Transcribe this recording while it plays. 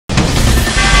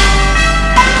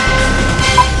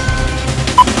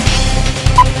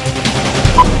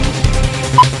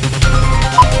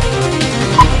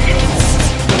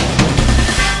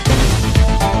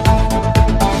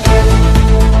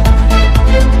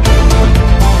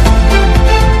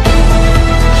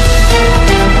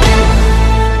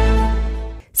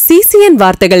CCN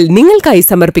വാർത്തകൾ നിങ്ങൾക്കായി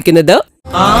സമർപ്പിക്കുന്നത്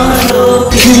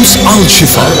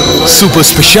സൂപ്പർ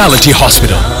സ്പെഷ്യാലിറ്റി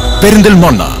ഹോസ്പിറ്റൽ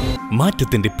പെരിന്തൽമണ്ണ.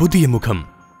 മാറ്റത്തിന്റെ പുതിയ മുഖം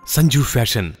Sanju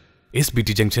fashion,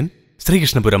 SBT junction,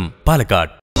 Sreekrishnapuram,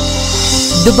 Palakkad.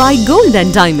 Dubai gold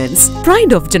and diamonds,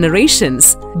 pride of generations,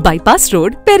 bypass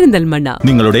road, Perinthalmanna.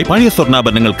 നിങ്ങളുടെ പഴയ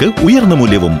സ്വർണ്ണാഭരണങ്ങൾക്ക് ഉയർന്ന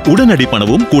മൂല്യവും ഉടനടി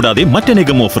പണവും കൂടാതെ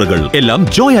മറ്റനേകം ഓഫറുകൾ എല്ലാം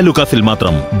ജോയ ലൂക്കാസിൽ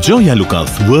മാത്രം. ജോയ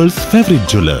ലൂക്കാസ്, വേൾഡ്സ്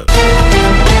ഫേവറേറ്റ് ജ്വല്ലർ.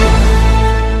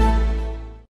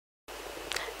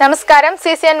 നമസ്കാരം.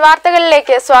 CCN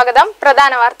വാർത്തകളിലേക്ക് സ്വാഗതം.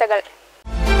 പ്രധാന വാർത്തകൾ.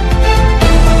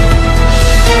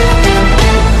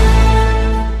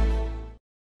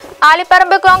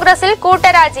 ആലിപ്പറമ്പ് കോൺഗ്രസിൽ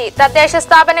കൂട്ടരാജി. തദ്ദേശ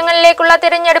സ്ഥാപനങ്ങളിലേക്കുള്ള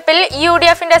തിരഞ്ഞെടുപ്പിൽ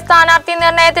UDFന്റെ സ്ഥാനാർത്ഥി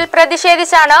നിർണയത്തിൽ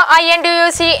പ്രതിഷേധിച്ചാണ്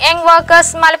INTUC യങ്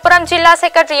വർക്കേഴ്സ് മലപ്പുറം ജില്ലാ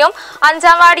സെക്രട്ടറിയും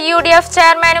 5ാം വാർഡ് UDF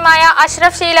ചെയർമാനുമായ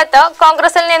അഷ്റഫ് ശീലത്ത്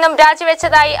കോൺഗ്രസിൽ നിന്നും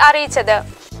രാജിവെച്ചതായി അറിയിച്ചത്.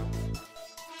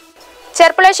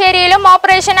 ചെർപ്പുളശ്ശേരിയിലും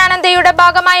ഓപ്പറേഷൻ അനന്തയുടെ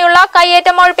ഭാഗമായുള്ള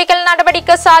കയ്യേറ്റം ഒഴിപ്പിക്കൽ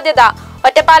നടപടിക്ക് സാധ്യത.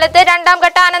 ഒറ്റപ്പാലത്ത് 2ാം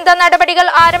ഘട്ട അനന്ത നടപടികൾ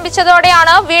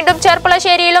ആരംഭിച്ചതോടെയാണ് വീണ്ടും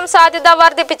ചെർപ്പുളശ്ശേരിയിലും സാധ്യത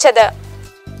വർദ്ധിപ്പിച്ചത്.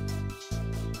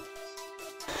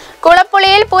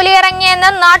 കുളപ്പുളിയിൽ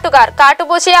പുലിയിറങ്ങിയെന്ന് നാട്ടുകാർ.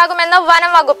 കാട്ടുപൂച്ചയാകുമെന്ന്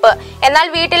വനം വകുപ്പ്. എന്നാൽ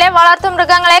വീട്ടിലെ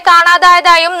വളർത്തുമൃഗങ്ങളെ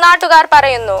കാണാതായതായും നാട്ടുകാർ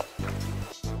പറയുന്നു.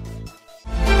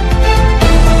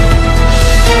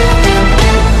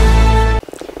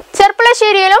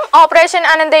 ചെർപ്പുളശ്ശേരിയിലും ഓപ്പറേഷൻ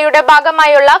അനന്തയുടെ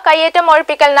ഭാഗമായുള്ള കയ്യേറ്റം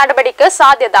ഒഴിപ്പിക്കൽ നടപടിക്ക്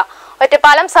സാധ്യത.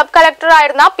 ഒറ്റപ്പാലം സബ്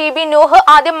കളക്ടറായിരുന്ന PB നൂഹ്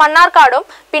ആദ്യം മണ്ണാർക്കാടും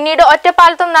പിന്നീട്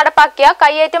ഒറ്റപ്പാലത്തും നടപ്പാക്കിയ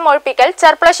കയ്യേറ്റം ഒഴിപ്പിക്കൽ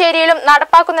ചെർപ്പുളശ്ശേരിയിലും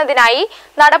നടപ്പാക്കുന്നതിനായി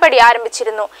നടപടി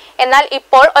ആരംഭിച്ചിരുന്നു. എന്നാൽ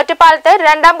ഇപ്പോൾ ഒറ്റപ്പാലത്ത്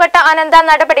 2ാം ഘട്ട അനന്ത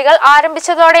നടപടികൾ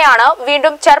ആരംഭിച്ചതോടെയാണ്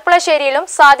വീണ്ടും ചെർപ്പുളശ്ശേരിയിലും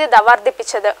സാധ്യത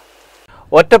വർദ്ധിപ്പിച്ചത്.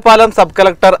 ഒറ്റപ്പാലം സബ്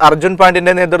കളക്ടർ അർജുൻ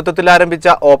പാണ്ഡ്യന്റെ നേതൃത്വത്തിൽ ആരംഭിച്ച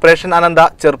ഓപ്പറേഷൻ അനന്ത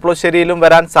ചെർപ്പുളശ്ശേരിയിലും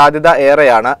വരാൻ സാധ്യത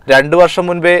ഏറെയാണ്. 2 വർഷം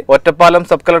മുൻപേ ഒറ്റപ്പാലം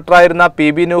സബ് കളക്ടറായിരുന്ന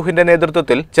PB നൂഹിന്റെ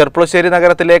നേതൃത്വത്തിൽ ചെർപ്പുളശ്ശേരി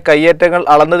നഗരത്തിലെ കയ്യേറ്റങ്ങൾ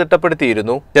അളന്നു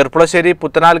തിട്ടപ്പെടുത്തിയിരുന്നു. ചെർപ്പുളശ്ശേരി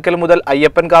പുത്തനാൽക്കൽ മുതൽ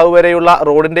അയ്യപ്പൻകാവ് വരെയുള്ള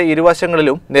റോഡിന്റെ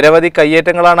ഇരുവശങ്ങളിലും നിരവധി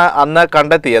കയ്യേറ്റങ്ങളാണ് അന്ന്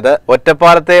കണ്ടെത്തിയത്.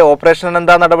 ഒറ്റപ്പാലത്തെ ഓപ്പറേഷൻ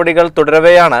അനന്ത നടപടികൾ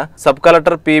തുടരവെയാണ് സബ്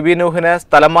കളക്ടർ PB നൂഹിന്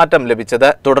സ്ഥലം മാറ്റം ലഭിച്ചത്.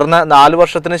 തുടർന്ന് 4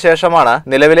 വർഷത്തിനു ശേഷമാണ്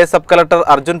നിലവിലെ സബ് കളക്ടർ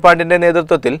അർജുൻ പാണ്ഡ്യന്റെ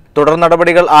നേതൃത്വത്തിൽ തുടർ നടപടികൾ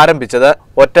ആരംഭിച്ചത്.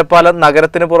 ഒറ്റപ്പാലം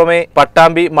നഗരത്തിനു പുറമെ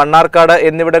പട്ടാമ്പി, മണ്ണാർക്കാട്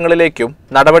എന്നിവിടങ്ങളിലേക്കും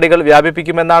നടപടികൾ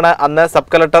വ്യാപിപ്പിക്കുമെന്നാണ് അന്ന്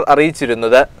സബ് കളക്ടർ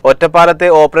അറിയിച്ചിരുന്നത്. ഒറ്റപ്പാലത്തെ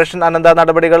ഓപ്പറേഷൻ അനന്ത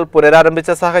നടപടികൾ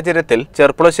പുനരാരംഭിച്ച സാഹചര്യത്തിൽ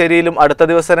ചെർപ്പുളശ്ശേരിയിലും അടുത്ത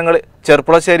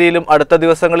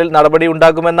ദിവസങ്ങളിൽ നടപടി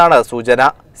ഉണ്ടാകുമെന്നാണ്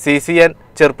സൂചന. CCN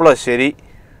ചെർപ്പുളശ്ശേരി.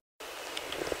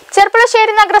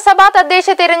 ചെർപ്പുളശ്ശേരി നഗരസഭാ തദ്ദേശ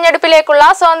തിരഞ്ഞെടുപ്പിലേക്കുള്ള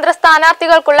സ്വതന്ത്ര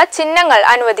സ്ഥാനാർത്ഥികൾക്കുള്ള ചിഹ്നങ്ങൾ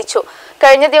അനുവദിച്ചു.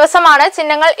 കഴിഞ്ഞ ദിവസമാണ്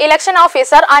ചിഹ്നങ്ങൾ ഇലക്ഷൻ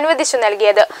ഓഫീസർ അനുവദിച്ചു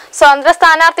നൽകിയത്. സ്വതന്ത്ര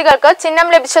സ്ഥാനാർത്ഥികൾക്ക് ചിഹ്നം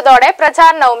ലഭിച്ചതോടെ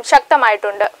പ്രചാരണവും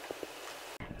ശക്തമായിട്ടുണ്ട്.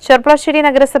 ചെർപ്പുളശ്ശേരി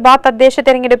നഗരസഭാ തദ്ദേശ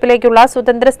തെരഞ്ഞെടുപ്പിലേക്കുള്ള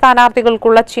സ്വതന്ത്ര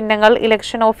സ്ഥാനാർത്ഥികൾക്കുള്ള ചിഹ്നങ്ങൾ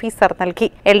ഇലക്ഷൻ ഓഫീസർ നൽകി.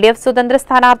 LDF സ്വതന്ത്ര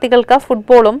സ്ഥാനാർത്ഥികൾക്ക്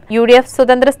ഫുട്ബോളും UDF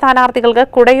സ്വതന്ത്ര സ്ഥാനാർത്ഥികൾക്ക്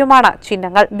കുടയുമാണ്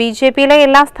ചിഹ്നങ്ങൾ. BJPയിലെ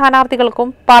എല്ലാ സ്ഥാനാർത്ഥികൾക്കും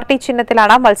പാർട്ടി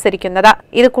ചിഹ്നത്തിലാണ് മത്സരിക്കുന്നത്.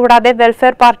 ഇതുകൂടാതെ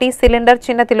വെൽഫെയർ പാർട്ടി സിലിണ്ടർ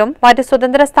ചിഹ്നത്തിലും മറ്റ്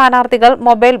സ്വതന്ത്ര സ്ഥാനാർത്ഥികൾ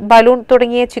മൊബൈൽ, ബലൂൺ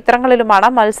തുടങ്ങിയ ചിത്രങ്ങളിലുമാണ്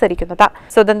മത്സരിക്കുന്നത്.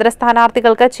 സ്വതന്ത്ര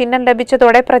സ്ഥാനാർത്ഥികൾക്ക് ചിഹ്നം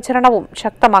ലഭിച്ചതോടെ പ്രചരണവും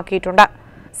ശക്തമാക്കിയിട്ടുണ്ട്.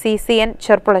 CCN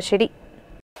ചെർപ്പുളശ്ശേരി.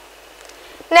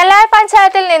 നെല്ലായ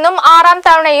പഞ്ചായത്തിൽ നിന്നും 6ാം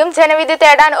തവണയും ജനവിധി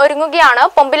തേടാൻ ഒരുങ്ങുകയാണ്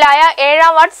പൊമ്പിലായ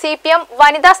 7ാം വാർഡ് CPM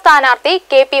വനിതാ സ്ഥാനാർത്ഥി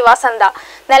KP വസന്ത.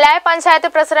 നെല്ലായ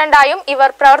പഞ്ചായത്ത് പ്രസിഡന്റായും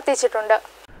ഇവർ പ്രവർത്തിച്ചിട്ടുണ്ട്.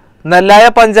 നെല്ലായ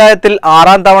പഞ്ചായത്തിൽ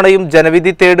 6ാം തവണയും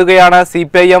ജനവിധി തേടുകയാണ്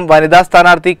CPIM വനിതാ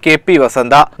സ്ഥാനാർത്ഥി KP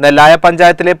വസന്ത. നെല്ലായ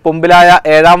പഞ്ചായത്തിലെ പൊമ്പിലായ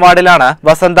 7ാം വാർഡിലാണ്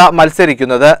വസന്ത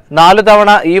മത്സരിക്കുന്നത്. 4 തവണ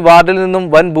ഈ വാർഡിൽ നിന്നും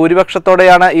വൻ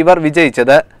ഭൂരിപക്ഷത്തോടെയാണ് ഇവർ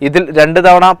വിജയിച്ചത്. ഇതിൽ 2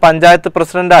 തവണ പഞ്ചായത്ത്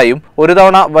പ്രസിഡന്റായും 1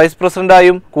 തവണ വൈസ്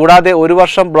പ്രസിഡന്റായും കൂടാതെ 1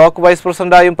 വർഷം ബ്ലോക്ക് വൈസ്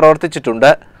പ്രസിഡന്റായും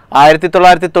പ്രവർത്തിച്ചിട്ടുണ്ട്.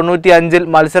 1995-ൽ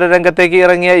മത്സര രംഗത്തേക്ക്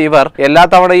ഇറങ്ങിയ ഇവർ എല്ലാ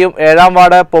തവണയും 7ാം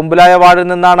വാർഡ് പൊമ്പിലായ വാർഡിൽ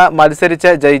നിന്നാണ്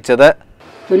മത്സരിച്ച് ജയിച്ചത്.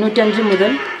 95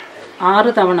 മുതൽ 6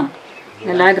 തവണ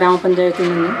നെല്ലായ ഗ്രാമപഞ്ചായത്തിൽ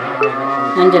നിന്ന്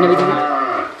ഞാൻ ജനവിധി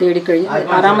തേടിക്കഴിഞ്ഞു.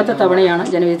 6ാമത്തെ തവണയാണ്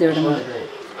ജനവിധി തേടുന്നത്.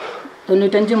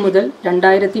 95 മുതൽ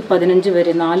 2015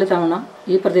 വരെ 4 തവണ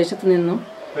ഈ പ്രദേശത്ത് നിന്നും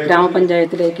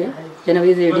ഗ്രാമപഞ്ചായത്തിലേക്ക്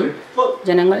ജനവിധി തേടി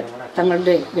ജനങ്ങൾ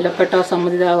തങ്ങളുടെ വിലപ്പെട്ട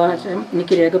സമ്മതിദാവകാശം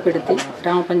എനിക്ക് രേഖപ്പെടുത്തി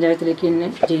ഗ്രാമപഞ്ചായത്തിലേക്ക് എന്നെ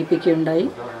ജയിപ്പിക്കുകയുണ്ടായി.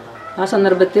 ആ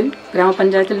സന്ദർഭത്തിൽ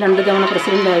ഗ്രാമപഞ്ചായത്തിൽ 2 തവണ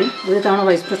പ്രസിഡന്റായും 1 തവണ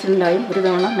വൈസ് പ്രസിഡന്റായും 1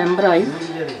 തവണ മെമ്പറായും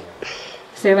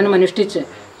സേവനമനുഷ്ഠിച്ച്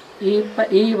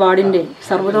ഈ വാർഡിൻ്റെ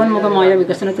സർവ്വതോന്മുഖമായ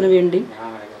വികസനത്തിനു വേണ്ടി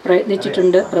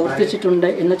പ്രവർത്തിച്ചിട്ടുണ്ട്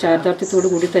എന്ന ചാരിതാർത്ഥ്യത്തോടു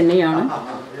കൂടി തന്നെയാണ്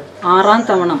 6ാം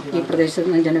തവണ ഈ പ്രദേശത്ത്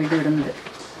നിന്ന് ജനവിധി തേടുന്നത്.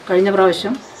 കഴിഞ്ഞ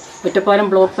പ്രാവശ്യം ഒറ്റപ്പാലം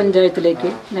ബ്ലോക്ക് പഞ്ചായത്തിലേക്ക്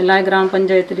നെല്ലായ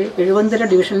ഗ്രാമപഞ്ചായത്തിലെ 70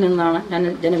 ഡിവിഷനിൽ നിന്നാണ് ഞാൻ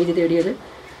ജനവിധി തേടിയത്.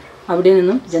 അവിടെ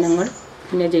നിന്നും ജനങ്ങൾ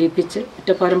എന്നെ ജയിപ്പിച്ച്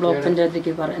ഒറ്റപ്പാലം ബ്ലോക്ക്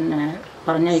പഞ്ചായത്തിലേക്ക്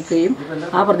പറഞ്ഞയക്കുകയും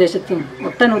ആ പ്രദേശത്തും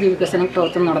ഒട്ടനവധി വികസന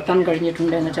പ്രവർത്തനം നടത്താൻ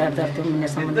കഴിഞ്ഞിട്ടുണ്ട് എന്ന ചാരിതാർത്ഥ്യം എന്നെ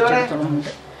സംബന്ധിച്ചിടത്തോളം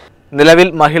ഉണ്ട്. നിലവിൽ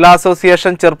മഹിളാ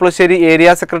അസോസിയേഷൻ ചെർപ്പുളശ്ശേരി ഏരിയ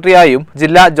സെക്രട്ടറിയായും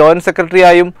ജില്ലാ ജോയിന്റ്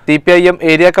സെക്രട്ടറിയായും CPIM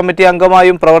ഏരിയ കമ്മിറ്റി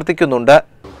അംഗമായും പ്രവർത്തിക്കുന്നുണ്ട്.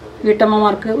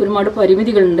 വീട്ടമ്മമാർക്ക് ഒരുപാട്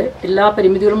പരിമിതികളുണ്ട്. എല്ലാ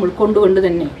പരിമിതികളും ഉൾക്കൊണ്ടുകൊണ്ട്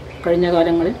തന്നെ കഴിഞ്ഞ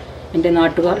കാലങ്ങളിൽ എൻ്റെ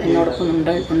നാട്ടുകാർ എന്നോടൊപ്പം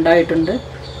ഉണ്ടായിട്ടുണ്ട്.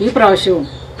 ഈ പ്രാവശ്യവും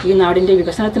ഈ നാടിൻ്റെ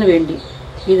വികസനത്തിന് വേണ്ടി,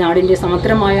 ഈ നാടിൻ്റെ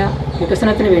സമഗ്രമായ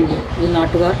വികസനത്തിന് വേണ്ടി ഈ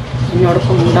നാട്ടുകാർ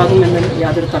എന്നോടൊപ്പം ഉണ്ടാകുമെന്നതിൽ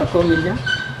യാതൊരു തർക്കവുമില്ല.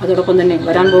 അതോടൊപ്പം തന്നെ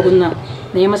വരാൻ പോകുന്ന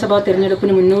നിയമസഭാ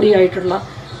തിരഞ്ഞെടുപ്പിന് മുന്നോടിയായിട്ടുള്ള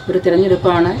ഒരു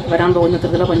തിരഞ്ഞെടുപ്പാണ് വരാൻ പോകുന്ന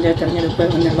ത്രിതല പഞ്ചായത്ത് തിരഞ്ഞെടുപ്പ്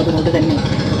എന്നുള്ളത് കൊണ്ട് തന്നെ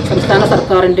സംസ്ഥാന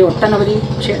സർക്കാരിൻ്റെ ഒട്ടനവധി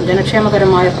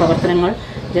ജനക്ഷേമകരമായ പ്രവർത്തനങ്ങൾ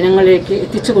ജനങ്ങളിലേക്ക്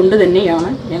എത്തിച്ചുകൊണ്ട് തന്നെയാണ്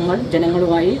ഞങ്ങൾ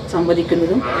ജനങ്ങളുമായി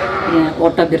സംവദിക്കുന്നതും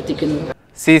വോട്ടഭ്യർത്ഥിക്കുന്നതും.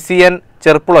 CCN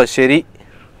ചെർപ്പുളശ്ശേരി.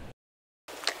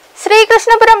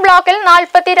 ശ്രീകൃഷ്ണപുരം ബ്ലോക്കിൽ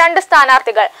 42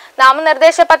 സ്ഥാനാർത്ഥികൾ.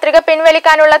 നാമനിർദ്ദേശ പത്രിക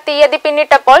പിൻവലിക്കാനുള്ള തീയതി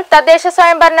പിന്നിട്ടപ്പോൾ തദ്ദേശ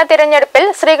സ്വയംഭരണ തിരഞ്ഞെടുപ്പിൽ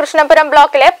ശ്രീകൃഷ്ണപുരം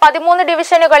ബ്ലോക്കിലെ 13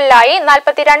 ഡിവിഷനുകളിലായി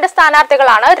 42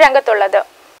 സ്ഥാനാർത്ഥികളാണ് രംഗത്തുള്ളത്.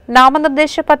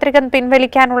 നാമനിർദ്ദേശ പത്രിക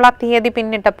പിൻവലിക്കാനുള്ള തീയതി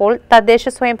പിന്നിട്ടപ്പോൾ തദ്ദേശ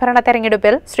സ്വയംഭരണ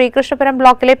തെരഞ്ഞെടുപ്പിൽ ശ്രീകൃഷ്ണപുരം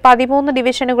ബ്ലോക്കിലെ 13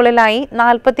 ഡിവിഷനുകളിലായി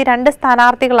 42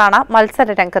 സ്ഥാനാർത്ഥികളാണ്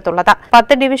മത്സര രംഗത്തുള്ളത്.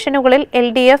 10 ഡിവിഷനുകളിൽ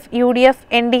LDF, UDF,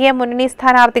 NDA മുന്നണി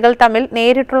സ്ഥാനാർത്ഥികൾ തമ്മിൽ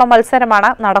നേരിട്ടുള്ള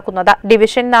മത്സരമാണ് നടക്കുന്നത്.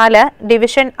 ഡിവിഷൻ 4,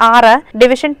 ഡിവിഷൻ 6,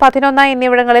 ഡിവിഷൻ 11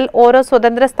 എന്നിവിടങ്ങളിൽ ഓരോ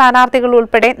സ്വതന്ത്ര സ്ഥാനാർത്ഥികൾ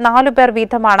ഉൾപ്പെടെ 4 പേർ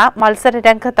വീതമാണ് മത്സര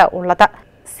രംഗത്ത് ഉള്ളത്.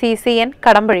 CCN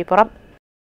കടമ്പഴിപ്പുറം.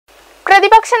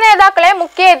 പ്രതിപക്ഷ നേതാക്കളെ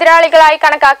മുഖ്യ എതിരാളികളായി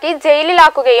കണക്കാക്കി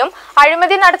ജയിലിലാക്കുകയും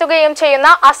അഴിമതി നടത്തുകയും ചെയ്യുന്ന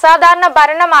അസാധാരണ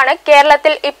ഭരണമാണ്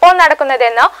കേരളത്തിൽ ഇപ്പോൾ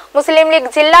നടക്കുന്നതെന്ന് മുസ്ലിം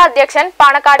ലീഗ് ജില്ലാ അധ്യക്ഷൻ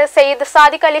Panakkad Sayyid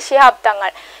Sadiq Ali Shihab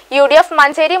Thangal UDF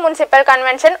Manjeri municipal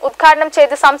convention ഉദ്ഘാടനം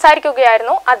ചെയ്ത്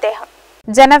സംസാരിക്കുകയായിരുന്നു അദ്ദേഹം.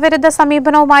 ജനവിരുദ്ധ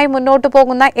സമീപനവുമായി മുന്നോട്ടു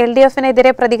പോകുന്ന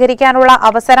LDFനെതിരെ പ്രതികരിക്കാനുള്ള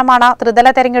അവസരമാണ് ത്രിതല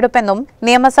തെരഞ്ഞെടുപ്പെന്നും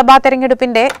നിയമസഭാ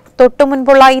തെരഞ്ഞെടുപ്പിന്റെ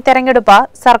തൊട്ടുമുൻപുള്ള ഈ തെരഞ്ഞെടുപ്പ്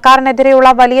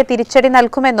സർക്കാരിനെതിരെയുള്ള വലിയ തിരിച്ചടി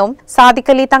നൽകുമെന്നും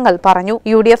സാദിഖ് അലി തങ്ങൾ പറഞ്ഞു.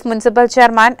 UDF municipal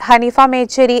chairman Haneefa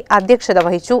Mecheri അധ്യക്ഷത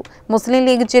വഹിച്ചു. മുസ്ലിം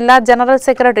ലീഗ് ജില്ലാ general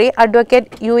secretary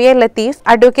advocate UA Latheef,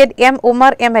 advocate M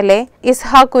Umar MLA,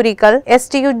 Ishaq Kurikkal,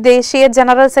 STU ദേശീയ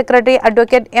general secretary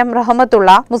advocate M Rahmatullah,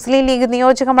 മുസ്ലിം ലീഗ്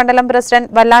നിയോജക മണ്ഡലം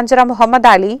president Vallanchira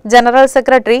Muhammad Ali, general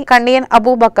secretary Kanniyan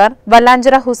Abubakar,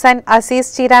 Vallanchira Hussain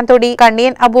Azeez Cheeranthodi,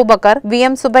 Kanniyan Abubakar,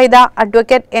 VM Subaida,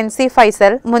 advocate NC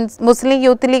Faisal, മുസ്ലിം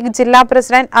യൂത്ത് ലീഗ് ജില്ലാ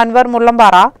പ്രസിഡന്റ് അൻവർ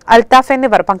മുള്ളമ്പാറ, അൽത്താഫ്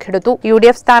എന്നിവർ പങ്കെടുത്തു.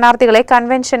 UDF സ്ഥാനാർത്ഥികളെ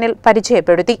കൺവെൻഷനിൽ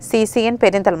പരിചയപ്പെടുത്തി. CCN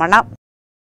പെരിന്തൽമണ്ണ.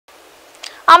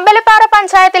 അമ്പലപ്പാറ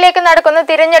പഞ്ചായത്തിലേക്ക് നടക്കുന്ന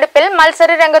തിരഞ്ഞെടുപ്പിൽ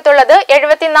മത്സര രംഗത്തുള്ളത്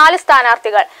 74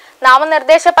 സ്ഥാനാർത്ഥികൾ.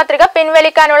 നാമനിർദ്ദേശ പത്രിക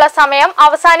പിൻവലിക്കാനുള്ള സമയം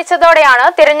അവസാനിച്ചതോടെയാണ്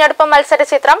തിരഞ്ഞെടുപ്പ് മത്സര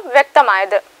ചിത്രം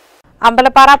വ്യക്തമായത്.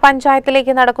 അമ്പലപ്പാറ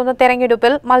പഞ്ചായത്തിലേക്ക് നടക്കുന്ന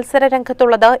തെരഞ്ഞെടുപ്പിൽ മത്സര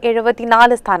രംഗത്തുള്ളത്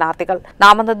 74 സ്ഥാനാർത്ഥികൾ.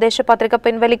 നാമനിർദ്ദേശ പത്രിക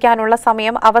പിൻവലിക്കാനുള്ള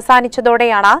സമയം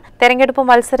അവസാനിച്ചതോടെയാണ് തെരഞ്ഞെടുപ്പ്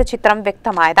മത്സര ചിത്രം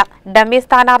വ്യക്തമായത്. ഡമ്മി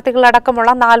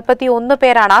സ്ഥാനാർത്ഥികളടക്കമുള്ള 41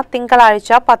 പേരാണ്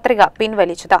തിങ്കളാഴ്ച പത്രിക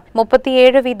പിൻവലിച്ചത്.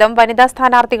 37 വീതം വനിതാ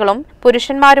സ്ഥാനാർത്ഥികളും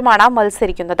പുരുഷന്മാരുമാണ്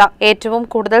മത്സരിക്കുന്നത്. ഏറ്റവും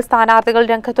കൂടുതൽ സ്ഥാനാർത്ഥികൾ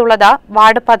രംഗത്തുള്ളത്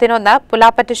വാർഡ് 11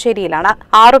 പുലാപ്പറ്റശ്ശേരിയിലാണ്.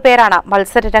 6 പേരാണ്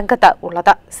മത്സര രംഗത്ത്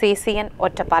ഉള്ളത്. CCN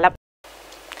ഒറ്റപ്പാലം.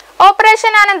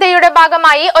 ഓപ്പറേഷൻ ആനന്ദയുടെ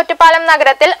ഭാഗമായി ഒറ്റപ്പാലം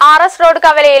നഗരത്തിൽ RS റോഡ്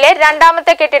കവലയിലെ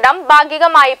രണ്ടാമത്തെ കെട്ടിടം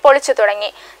ഭാഗികമായി പൊളിച്ചു തുടങ്ങി.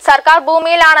 സർക്കാർ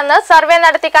ഭൂമിയിലാണെന്ന് സർവേ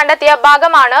നടത്തി കണ്ടെത്തിയ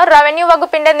ഭാഗമാണ് റവന്യൂ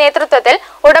വകുപ്പിന്റെ നേതൃത്വത്തിൽ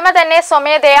ഉടമ തന്നെ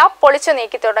സ്വമേധയാ പൊളിച്ചു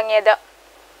നീക്കി തുടങ്ങിയത്.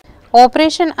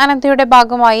 ഓപ്പറേഷൻ അനന്തയുടെ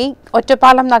ഭാഗമായി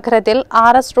ഒറ്റപ്പാലം നഗരത്തിൽ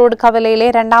RS റോഡ് കവലയിലെ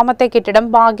രണ്ടാമത്തെ കെട്ടിടം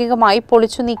ഭാഗികമായി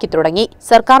പൊളിച്ചു നീക്കി തുടങ്ങി.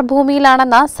 സർക്കാർ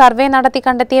ഭൂമിയിലാണെന്ന് സർവേ നടത്തി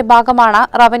കണ്ടെത്തിയ ഭാഗമാണ്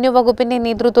റവന്യൂ വകുപ്പിന്റെ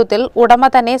നേതൃത്വത്തിൽ ഉടമ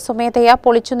തന്നെ സ്വമേധയാ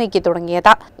പൊളിച്ചു നീക്കി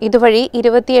തുടങ്ങിയത്. ഇതുവഴി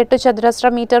 28 ചതുരശ്ര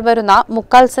മീറ്റർ വരുന്ന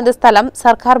 3/4 സെന്റ് സ്ഥലം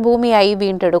സർക്കാർ ഭൂമിയായി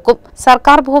വീണ്ടെടുക്കും.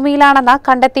 സർക്കാർ ഭൂമിയിലാണെന്ന്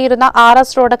കണ്ടെത്തിയിരുന്ന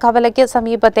RS റോഡ് കവലയ്ക്ക്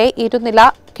സമീപത്തെ ഇരുനില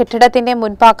കെട്ടിടത്തിന്റെ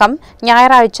മുൻഭാഗം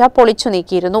ഞായറാഴ്ച പൊളിച്ചു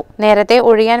നീക്കിയിരുന്നു. നേരത്തെ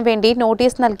ഒഴിയാൻ വേണ്ടി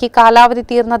നോട്ടീസ് നൽകി കാലാവധി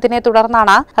തീർന്നതിനെ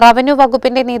തുടർന്നാണ് റവന്യൂ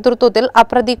വകുപ്പിന്റെ നേതൃത്വത്തിൽ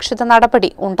അപ്രതീക്ഷിത നടപടി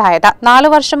ഉണ്ടായത്.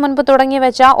 4 വർഷം മുൻപ്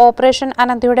തുടങ്ങിവെച്ച ഓപ്പറേഷൻ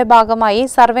അനന്തയുടെ ഭാഗമായി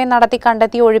സർവേ നടത്തി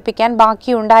കണ്ടെത്തി ഒഴിപ്പിക്കാൻ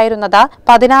ബാക്കിയുണ്ടായിരുന്നത്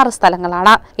 16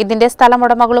 സ്ഥലങ്ങളാണ്. ഇതിന്റെ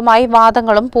സ്ഥലമുടമകളുമായി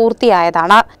വാദങ്ങളും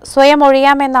പൂർത്തിയായതാണ്. സ്വയം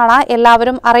ഒഴിയാമെന്നാണ്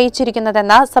എല്ലാവരും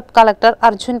അറിയിച്ചിരിക്കുന്നതെന്ന് സബ് കളക്ടർ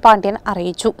അർജുൻ പാണ്ഡ്യൻ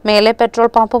അറിയിച്ചു. മേലെ പെട്രോൾ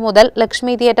പമ്പ് മുതൽ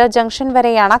ലക്ഷ്മി തിയേറ്റർ ജംഗ്ഷൻ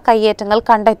വരെയാണ് കയ്യേറ്റങ്ങൾ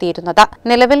കണ്ടെത്തിയിരുന്നത്.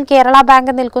 നിലവിൽ കേരള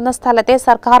ബാങ്ക് നിൽക്കുന്ന സ്ഥലത്തെ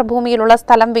സർക്കാർ ഭൂമിയിലുള്ള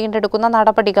സ്ഥലം വീണ്ടെടുക്കുന്ന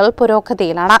നടപടികൾ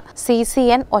പുരോഗതിയിലാണ്.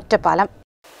 CCN ഒറ്റപ്പാലം.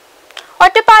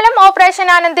 ഒറ്റപ്പാലം ഓപ്പറേഷൻ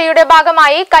ആനന്ദയുടെ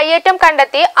ഭാഗമായി കയ്യേറ്റം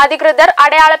കണ്ടെത്തി അധികൃതർ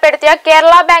അടയാളപ്പെടുത്തിയ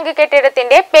കേരള ബാങ്ക്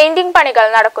കെട്ടിടത്തിന്റെ പെയിന്റിംഗ് പണികൾ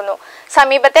നടക്കുന്നു.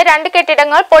 സമീപത്തെ 2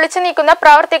 കെട്ടിടങ്ങൾ പൊളിച്ചു നീക്കുന്ന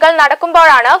പ്രവൃത്തികൾ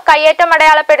നടക്കുമ്പോഴാണ് കയ്യേറ്റം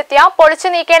അടയാളപ്പെടുത്തിയ പൊളിച്ചു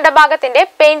നീക്കേണ്ട ഭാഗത്തിന്റെ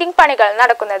പെയിന്റിംഗ് പണികൾ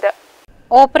നടക്കുന്നത്.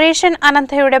 ഓപ്പറേഷൻ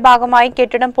അനന്തയുടെ ഭാഗമായി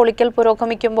കെട്ടിടം പൊളിക്കൽ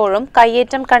പുരോഗമിക്കുമ്പോഴും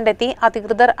കയ്യേറ്റം കണ്ടെത്തി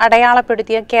അധികൃതർ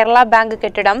അടയാളപ്പെടുത്തിയ കേരള ബാങ്ക്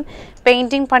കെട്ടിടം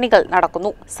പെയിന്റിംഗ് പണികൾ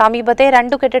നടക്കുന്നു. സമീപത്തെ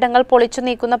 2 കെട്ടിടങ്ങൾ പൊളിച്ചു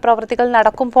നീക്കുന്ന പ്രവൃത്തികൾ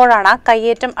നടക്കുമ്പോഴാണ്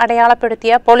കയ്യേറ്റം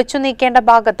അടയാളപ്പെടുത്തിയ പൊളിച്ചു നീക്കേണ്ട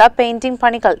ഭാഗത്ത് പെയിന്റിംഗ്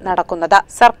പണികൾ നടക്കുന്നത്.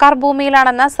 സർക്കാർ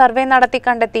ഭൂമിയിലാണെന്ന് സർവേ നടത്തി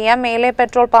കണ്ടെത്തിയ മേലെ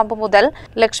പെട്രോൾ പമ്പ് മുതൽ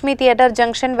ലക്ഷ്മി തിയേറ്റർ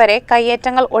ജംഗ്ഷൻ വരെ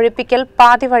കയ്യേറ്റങ്ങൾ ഒഴിപ്പിക്കൽ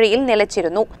പാതി വഴിയിൽ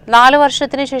നിലച്ചിരുന്നു. 4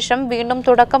 വർഷത്തിനു ശേഷം വീണ്ടും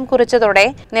തുടക്കം കുറിച്ചതോടെ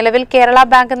നിലവിൽ കേരള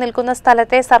ബാങ്ക് നിൽക്കുന്ന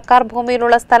സ്ഥലത്തെ സർക്കാർ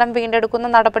ഭൂമിയിലുള്ള സ്ഥലം വീണ്ടെടുക്കുന്ന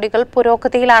നടപടികൾ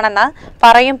പുരോഗതിയിലാണെന്ന്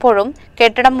പറയുമ്പോഴും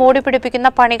കെട്ടിടം മൂടിപ്പിടിപ്പിക്കുന്ന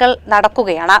പണികൾ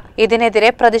നടക്കുകയാണ്. ഇതിനെതിരെ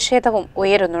പ്രതിഷേധവും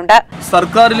ഉയരുന്നുണ്ട്.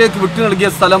 സർക്കാരിലേക്ക് വിട്ടു നൽകിയ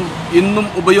സ്ഥലം ഇന്നും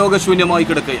ഉപയോഗശൂന്യമായി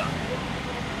കിടക്കുകയാണ്.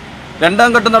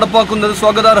 2ാം ഘട്ടം നടപ്പാക്കുന്നത്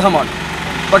സ്വാഗതാർഹമാണ്.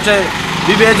 പക്ഷേ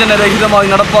വിവേചനരഹിതമായി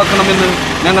നടപ്പാക്കണമെന്ന്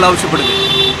ഞങ്ങൾ ആവശ്യപ്പെടുന്നു.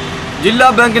 ജില്ലാ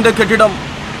ബാങ്കിന്റെ കെട്ടിടം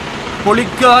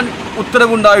പൊളിക്കാൻ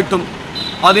ഉത്തരവുണ്ടായിട്ടും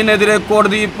അതിനെതിരെ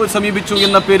കോടതിയെ സമീപിച്ചു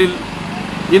എന്ന പേരിൽ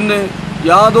ഇന്ന്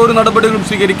യാതൊരു നടപടികളും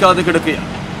സ്വീകരിക്കാതെ കിടക്കുകയാണ്.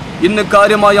 ഇന്ന്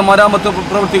കാര്യമായ മരാമത്ത്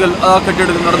പ്രവൃത്തികൾ ആ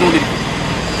കെട്ടിടത്തിൽ നടന്നുകൊണ്ടിരിക്കും.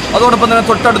 അതോടൊപ്പം തന്നെ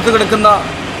തൊട്ടടുത്ത് കിടക്കുന്ന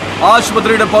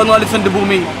ആശുപത്രിയുടെ 14 സെന്റ്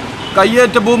ഭൂമി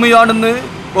കയ്യേറ്റ ഭൂമിയാണെന്ന്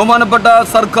ബഹുമാനപ്പെട്ട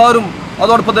സർക്കാരും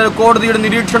അതോടൊപ്പം തന്നെ കോടതിയുടെ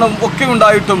നിരീക്ഷണവും ഒക്കെ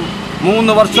ഉണ്ടായിട്ടും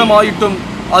 3 വർഷമായിട്ടും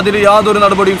അതിൽ യാതൊരു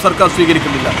നടപടിയും സർക്കാർ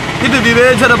സ്വീകരിക്കുന്നില്ല. ഇത്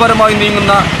വിവേചനപരമായി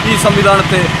നീങ്ങുന്ന ഈ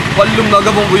സംവിധാനത്തെ പല്ലും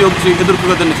നഖവും ഉപയോഗിച്ച്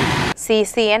എതിർക്കുക തന്നെ ചെയ്യും.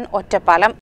 CCN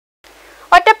ഒറ്റപ്പാലം.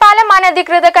 ഒറ്റപ്പാലം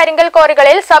അനധികൃത കരിങ്കൽ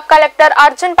ക്വാറികളിൽ സബ് കളക്ടർ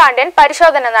അർജുൻ പാണ്ഡ്യൻ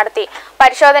പരിശോധന നടത്തി.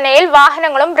 പരിശോധനയിൽ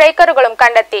വാഹനങ്ങളും ബ്രേക്കറുകളും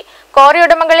കണ്ടെത്തി. ക്വാറി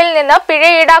ഉടമകളിൽ നിന്ന് പിഴ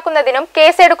ഈടാക്കുന്നതിനും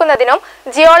കേസെടുക്കുന്നതിനും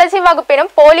ജിയോളജി വകുപ്പിനും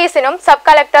പോലീസിനും സബ്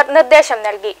കളക്ടർ നിർദ്ദേശം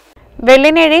നൽകി.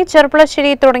 വെള്ളിനേഴി,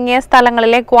 ചെർപ്പുളശ്ശേരി തുടങ്ങിയ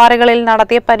സ്ഥലങ്ങളിലെ ക്വാറികളിൽ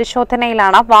നടത്തിയ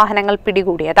പരിശോധനയിലാണ് വാഹനങ്ങൾ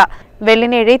പിടികൂടിയത്.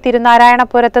 വെള്ളിനേഴി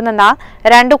തിരുനാരായണപുരത്ത് നിന്ന്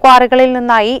 2 ക്വാറികളിൽ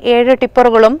നിന്നായി 7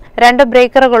 ടിപ്പറുകളും 2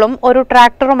 ബ്രേക്കറുകളും 1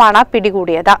 ട്രാക്ടറുമാണ്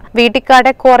പിടികൂടിയത്. വീട്ടിക്കാട്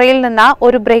ക്വാറിയിൽ നിന്ന്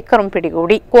 1 ബ്രേക്കറും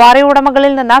പിടികൂടി. ക്വാറി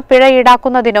ഉടമകളിൽ നിന്ന് പിഴ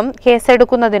ഈടാക്കുന്നതിനും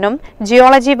കേസെടുക്കുന്നതിനും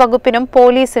ജിയോളജി വകുപ്പിനും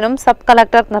പോലീസിനും സബ്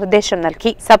കളക്ടർ നിർദ്ദേശം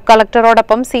നൽകി. Sub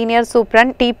കളക്ടറോടൊപ്പം senior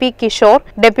superintendent TP Kishore,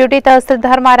 deputy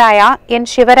തഹസിൽദാർമാരായ N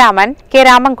Sivaraman, K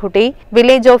Ramankutty,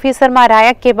 village ഓഫീസർമാരായ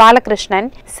K Balakrishnan,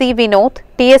 C Vinod,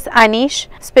 TS Aneesh,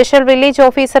 special village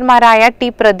ഓഫീസർമാരായ T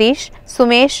Pratheesh,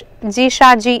 Sumesh, G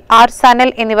Shaji, R Sanal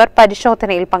എന്നിവർ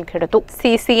പരിശോധനയിൽ പങ്കെടുത്തു.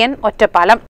 CCN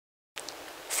Ottapalam.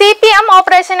 CPM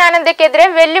operation അനന്തയ്ക്കെതിരെ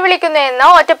വെല്ലുവിളിക്കുന്നുവെന്ന്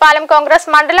Ottapalam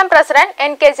Congress മണ്ഡലം പ്രസിഡന്റ്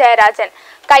NK ജയരാജൻ.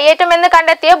 കയ്യേറ്റമെന്ന്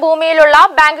കണ്ടെത്തിയ ഭൂമിയിലുള്ള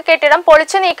ബാങ്ക് കെട്ടിടം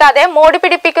പൊളിച്ചു നീക്കാതെ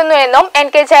മോടിപിടിപ്പിക്കുന്നുവെന്നും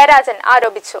NK ജയരാജൻ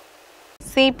ആരോപിച്ചു.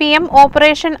 CPM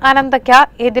ഓപ്പറേഷൻ അനന്തയ്ക്ക്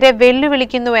എതിരെ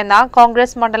വെല്ലുവിളിക്കുന്നുവെന്ന്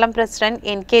കോൺഗ്രസ് മണ്ഡലം പ്രസിഡന്റ്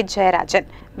NK ജയരാജൻ.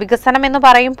 വികസനം എന്ന്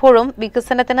പറയുമ്പോഴും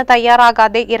വികസനത്തിന്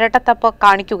തയ്യാറാകാതെ ഇരട്ടത്തപ്പ്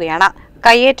കാണിക്കുകയാണ്.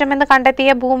 കയ്യേറ്റമെന്ന് കണ്ടെത്തിയ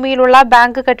ഭൂമിയിലുള്ള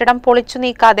ബാങ്ക് കെട്ടിടം പൊളിച്ചു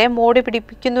നീക്കാതെ മോടി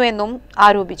പിടിപ്പിക്കുന്നുവെന്നും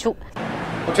ആരോപിച്ചു.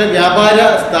 പക്ഷേ വ്യാപാര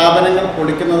സ്ഥാപനങ്ങൾ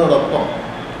പൊളിക്കുന്നതോടൊപ്പം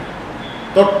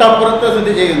തൊട്ടപ്പുറത്ത്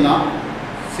സ്ഥിതി ചെയ്യുന്ന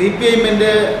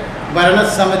CPMന്റെ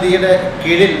ഭരണസമിതിയുടെ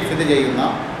കീഴിൽ സ്ഥിതി ചെയ്യുന്ന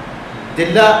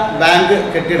ജില്ലാ ബാങ്ക്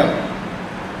കെട്ടിടം,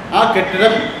 ആ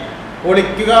കെട്ടിടം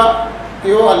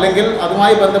പൊളിക്കുകയോ അല്ലെങ്കിൽ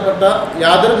അതുമായി ബന്ധപ്പെട്ട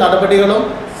യാതൊരു നടപടികളും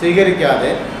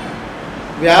സ്വീകരിക്കാതെ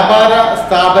വ്യാപാര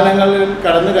സ്ഥാപനങ്ങളിൽ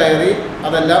കടന്നു കയറി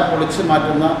അതെല്ലാം പൊളിച്ചു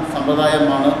മാറ്റുന്ന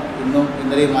സമ്പ്രദായമാണ് ഇന്നും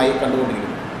ഇന്നലെയുമായി കണ്ടുകൊണ്ടിരിക്കുന്നത്.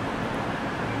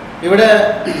 ഇവിടെ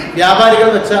വ്യാപാരികൾ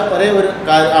വെച്ച ഒരേ ഒരു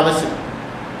ആവശ്യം,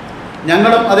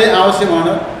 ഞങ്ങളും അതേ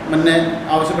ആവശ്യമാണ് മുന്നേ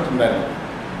ആവശ്യപ്പെട്ടിട്ടുണ്ടായിരുന്നത്.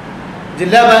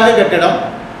 ജില്ലാ ബാങ്ക് കെട്ടിടം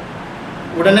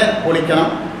ഉടനെ പൊളിക്കണം,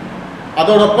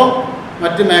 അതോടൊപ്പം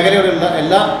മറ്റ് മേഖലകളിലുള്ള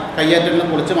എല്ലാ കയ്യേറ്റങ്ങളും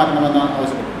പൊളിച്ചു മാറ്റണമെന്നാണ്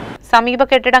ആവശ്യപ്പെട്ടത്. സമീപ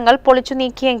കെട്ടിടങ്ങൾ പൊളിച്ചു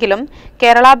നീക്കിയെങ്കിലും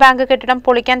കേരള ബാങ്ക് കെട്ടിടം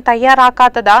പൊളിക്കാൻ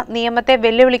തയ്യാറാക്കാത്തത് നിയമത്തെ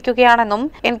വെല്ലുവിളിക്കുകയാണെന്നും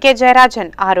NK ജയരാജൻ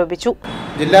ആരോപിച്ചു.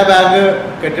 ജില്ലാ ബാങ്ക്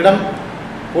കെട്ടിടം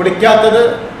പൊളിക്കാത്തത്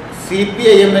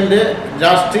CPIMന്റെ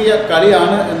രാഷ്ട്രീയ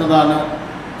കളിയാണ് എന്നതാണ്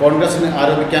കോൺഗ്രസിന്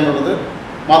ആരോപിക്കാനുള്ളത്.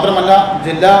 മാത്രമല്ല,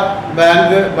 ജില്ലാ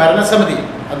ബാങ്ക് ഭരണസമിതി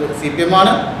അത് CPM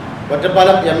ആണ്,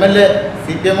 ഒറ്റപ്പാലം MLA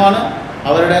CPM ആണ്.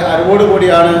 അവരുടെ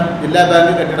അറിവോടുകൂടിയാണ് ജില്ലാ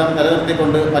ബാങ്ക് കെട്ടിടം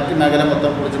നിലനിർത്തിക്കൊണ്ട് മറ്റ് മേഖല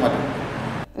മൊത്തം പൊളിച്ചു മാറ്റുന്നത്.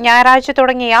 ഞായറാഴ്ച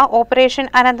തുടങ്ങിയ ഓപ്പറേഷൻ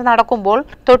അനന്ത് നടക്കുമ്പോൾ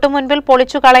തൊട്ടുമുൻപിൽ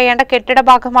പൊളിച്ചു കളയേണ്ട കെട്ടിട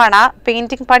ഭാഗമാണ്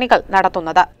പെയിന്റിംഗ് പണികൾ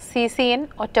നടത്തുന്നത്. CCN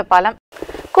ഒറ്റപ്പാലം.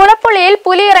 കുളപ്പുള്ളിയിൽ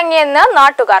പുലി ഇറങ്ങിയെന്ന്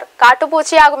നാട്ടുകാർ.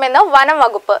 കാട്ടുപൂച്ചയാകുമെന്ന് വനം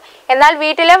വകുപ്പ്. എന്നാൽ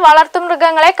വീട്ടിലെ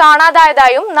വളർത്തുമൃഗങ്ങളെ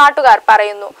കാണാതായതായും നാട്ടുകാർ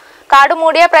പറയുന്നു.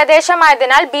 കാടുമൂടിയ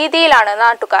പ്രദേശമായതിനാൽ ഭീതിയിലാണ്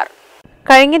നാട്ടുകാർ.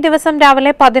 കഴിഞ്ഞ ദിവസം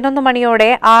രാവിലെ 11 മണിയോടെ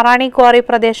ആറാണി ക്വാറി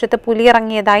പ്രദേശത്ത്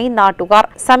പുലിയിറങ്ങിയതായി നാട്ടുകാർ.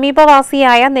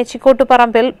 സമീപവാസിയായ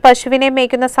നെച്ചിക്കോട്ടുപറമ്പിൽ പശുവിനെ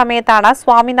മേയ്ക്കുന്ന സമയത്താണ്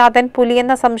സ്വാമിനാഥൻ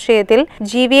പുലിയെന്ന സംശയത്തിൽ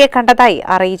ജീവിയെ കണ്ടതായി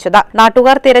അറിയിച്ചത്.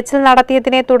 നാട്ടുകാർ തിരച്ചിൽ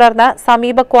നടത്തിയതിനെ തുടർന്ന്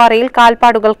സമീപ ക്വാറിയിൽ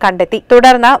കാൽപ്പാടുകൾ കണ്ടെത്തി.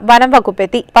 തുടർന്ന് വനം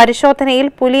വകുപ്പെത്തി. പരിശോധനയിൽ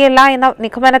പുലിയല്ല എന്ന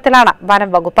നിഗമനത്തിലാണ്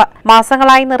വനം വകുപ്പ്.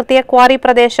 മാസങ്ങളായി നിർത്തിയ ക്വാറി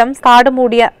പ്രദേശം കാട്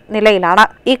മൂടിയ നിലയിലാണ്.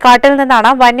 ഈ കാട്ടിൽ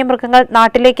നിന്നാണ് വന്യമൃഗങ്ങൾ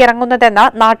നാട്ടിലേക്ക് ഇറങ്ങുന്നതെന്ന്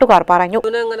നാട്ടുകാർ പറഞ്ഞു.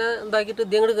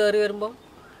 ഇങ്ങോട്ട് കയറി വരുമ്പോൾ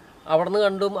അവിടെ നിന്ന്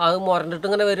കണ്ടു അത് മുരണ്ടിട്ട്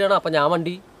ഇങ്ങനെ വരികയാണ്. അപ്പം ഞാൻ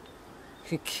വണ്ടി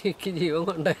ജീവൻ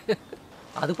കൊണ്ട്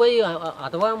അതിപ്പോൾ ഈ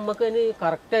അഥവാ നമുക്ക് ഇനി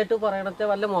കറക്റ്റായിട്ട് പറയണത്തെ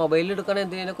വല്ല മൊബൈലിൽ എടുക്കണ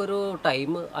എന്തെങ്കിലുമൊക്കെ ഒരു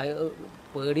ടൈം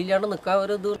പേടിയില്ലാണ്ട് നിൽക്കാൻ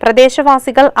ഒരു ഇത്.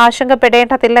 പ്രദേശവാസികൾ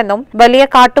ആശങ്കപ്പെടേണ്ടതില്ലെന്നും വലിയ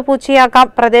കാട്ടുപൂച്ചയാകാം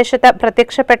പ്രദേശത്ത്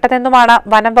പ്രത്യക്ഷപ്പെട്ടതെന്നുമാണ്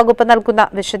വനം വകുപ്പ് നൽകുന്ന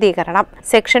വിശദീകരണം.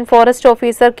 Section forest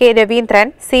officer K Raveendran,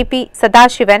 CP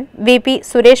Sadasivan, VP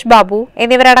Suresh Babu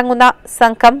എന്നിവരടങ്ങുന്ന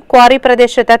സംഘം ക്വാറി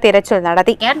പ്രദേശത്ത് തിരച്ചിൽ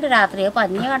നടത്തി. രാത്രി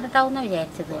പന്നി കണ്ടിട്ടാവുന്ന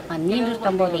വിചാരിച്ചത്. പന്നിയുണ്ട്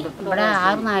ഇഷ്ടം പോലെ. ഇവിടെ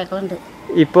 6 നായ്ക്കളുണ്ട്.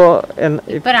 ഇപ്പൊ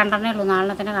 2 ഉള്ളൂ.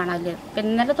 നാളെ തന്നെ കാണാനില്ല.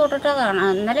 ഇന്നലെ തൊട്ടിട്ട് കാണാം.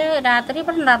 ഇന്നലെ രാത്രി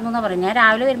ഇവിടെ ഉണ്ടായിരുന്നു എന്നാ പറഞ്ഞു. ഞാൻ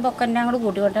രാവിലെ വരുമ്പോ ഒക്കെ എന്നെ അങ്ങോട്ട്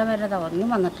കൂട്ടിക്കൊണ്ടാൻ വരുന്നതാ. ഒന്നും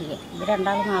വന്നിട്ടില്ല. ഇത്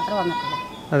 2 മാത്രം വന്നിട്ടില്ല.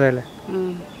 അതെല്ലേ.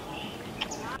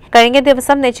 കഴിഞ്ഞ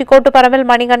ദിവസം നെച്ചിക്കോട്ടുപറമ്പിൽ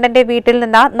മണികണ്ഠന്റെ വീട്ടിൽ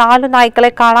നിന്ന് 4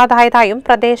 നായ്ക്കളെ കാണാതായതായും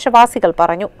പ്രദേശവാസികൾ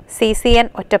പറഞ്ഞു. CCN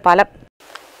ഒറ്റപ്പാലം.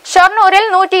 ഷൊർണൂരിൽ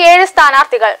 107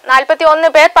 സ്ഥാനാർത്ഥികൾ, 41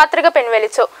 പേർ പത്രിക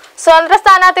പിൻവലിച്ചു. സ്വതന്ത്ര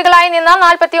സ്ഥാനാർത്ഥികളായി നിന്ന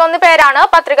 41 പേരാണ്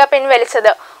പത്രിക പിൻവലിച്ചത്.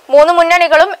 3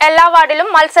 മുന്നണികളും എല്ലാ വാർഡിലും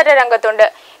മത്സര രംഗത്തുണ്ട്.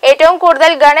 ഏറ്റവും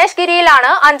കൂടുതൽ ഗണേഷ്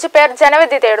ഗിരിയിലാണ് 5 പേർ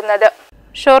ജനവിധി തേടുന്നത്.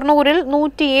 ഷൊർണൂരിൽ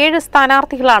 107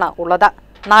 സ്ഥാനാർത്ഥികളാണ് ഉള്ളത്.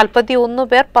 41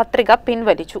 പേർ പത്രിക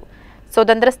പിൻവലിച്ചു.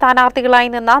 സ്വതന്ത്ര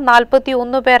സ്ഥാനാർത്ഥികളായി നിന്ന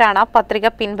 41 പേരാണ് പത്രിക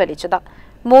പിൻവലിച്ചത്.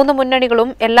 3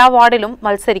 മുന്നണികളും എല്ലാ വാർഡിലും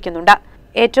മത്സരിക്കുന്നുണ്ട്.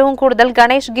 ഏറ്റവും കൂടുതൽ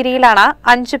ഗണേഷ് ഗിരിയിലാണ്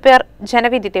 5 പേർ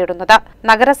ജനവിധി തേടുന്നത്.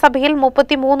 നഗരസഭയിൽ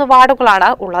 33 വാർഡുകളാണ്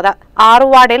ഉള്ളത്. 6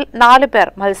 വാർഡിൽ 4 പേർ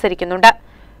മത്സരിക്കുന്നുണ്ട്.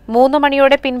 3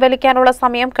 മണിയോടെ പിൻവലിക്കാനുള്ള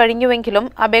സമയം കഴിഞ്ഞുവെങ്കിലും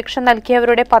അപേക്ഷ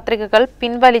നൽകിയവരുടെ പത്രികകൾ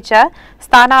പിൻവലിച്ച്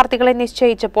സ്ഥാനാർത്ഥികളെ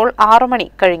നിശ്ചയിച്ചപ്പോൾ 6 മണി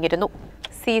കഴിഞ്ഞിരുന്നു.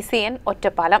 CCN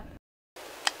ഒറ്റപ്പാലം.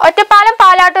 ഒറ്റപ്പാലം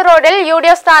പാലാട്ട് റോഡിൽ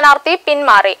UDF സ്ഥാനാർത്ഥി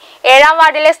പിന്മാറി. 7ാം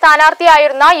വാർഡിലെ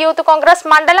സ്ഥാനാർത്ഥിയായിരുന്ന യൂത്ത് കോൺഗ്രസ്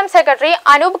മണ്ഡലം സെക്രട്ടറി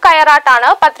അനൂപ്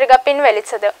കയറാട്ടാണ് പത്രിക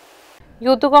പിൻവലിച്ചത്.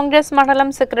 യൂത്ത് കോൺഗ്രസ് മണ്ഡലം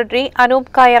സെക്രട്ടറി അനൂപ്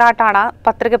കയറാട്ടാണ്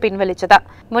പത്രിക പിൻവലിച്ചത്.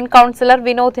 മുൻ കൌൺസിലർ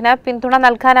വിനോദിന് പിന്തുണ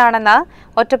നൽകാനാണെന്ന്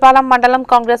ഒറ്റപ്പാലം മണ്ഡലം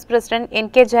കോൺഗ്രസ് പ്രസിഡന്റ്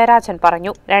NK ജയരാജൻ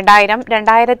പറഞ്ഞു. 2000,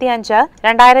 2005,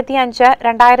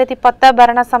 2010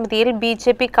 ഭരണസമിതിയിൽ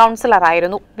BJP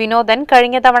കൌൺസിലറായിരുന്നു വിനോദൻ.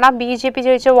 കഴിഞ്ഞ തവണ BJP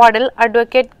ജയിച്ച വാർഡിൽ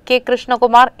അഡ്വക്കേറ്റ് K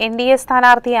കൃഷ്ണകുമാർ NDA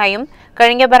സ്ഥാനാർത്ഥിയായും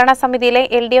കഴിഞ്ഞ ഭരണസമിതിയിലെ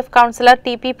LDF കൌൺസിലർ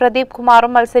TP പ്രദീപ്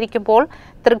കുമാറും മത്സരിക്കുമ്പോൾ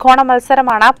ത്രികോണ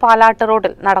മത്സരമാണ് പാലാട്ട്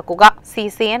റോഡിൽ നടക്കുക.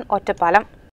 CCN ഒറ്റപ്പാലം.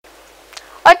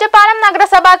 ഒറ്റപ്പാലം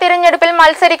നഗരസഭാ തിരഞ്ഞെടുപ്പിൽ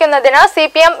മത്സരിക്കുന്നതിന്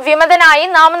CPM വിമതനായി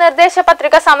നാമനിർദ്ദേശ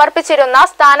പത്രിക സമർപ്പിച്ചിരുന്ന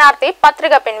സ്ഥാനാർത്ഥി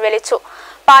പത്രിക പിൻവലിച്ചു.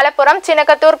 പാലപ്പുറം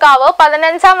ചിനക്കത്തൂർക്കാവ്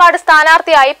 15ാം വാർഡ്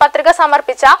സ്ഥാനാർത്ഥിയായി പത്രിക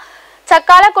സമർപ്പിച്ച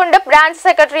ചക്കാലക്കുണ്ട് ബ്രാഞ്ച്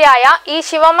സെക്രട്ടറിയായ E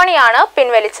ശിവമണിയാണ്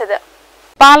പിൻവലിച്ചത്.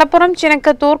 പാലപ്പുറം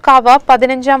ചിനക്കത്തൂർ കാവ്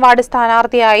 15ാം വാർഡ്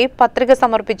സ്ഥാനാർത്ഥിയായി പത്രിക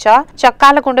സമർപ്പിച്ച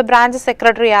ചക്കാലക്കുണ്ട് ബ്രാഞ്ച്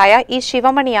സെക്രട്ടറിയായ E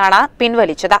ശിവമണിയാണ്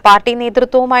പിൻവലിച്ചത്. പാർട്ടി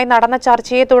നേതൃത്വവുമായി നടന്ന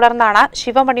ചർച്ചയെ തുടർന്നാണ്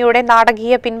ശിവമണിയുടെ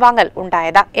നാടകീയ പിൻവാങ്ങൽ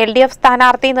ഉണ്ടായത്. LDF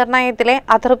സ്ഥാനാർത്ഥി നിർണയത്തിലെ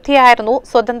അതൃപ്തിയായിരുന്നു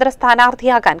സ്വതന്ത്ര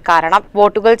സ്ഥാനാർത്ഥിയാകാൻ കാരണം.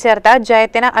 വോട്ടുകൾ ചേർത്ത്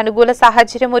ജയത്തിന് അനുകൂല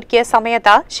സാഹചര്യമൊരുക്കിയ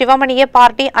സമയത്ത് ശിവമണിയെ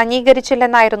പാർട്ടി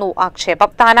അംഗീകരിച്ചില്ലെന്നായിരുന്നു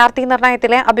ആക്ഷേപം. സ്ഥാനാർത്ഥി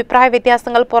നിർണയത്തിലെ അഭിപ്രായ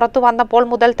വ്യത്യാസങ്ങൾ പുറത്തു വന്നപ്പോൾ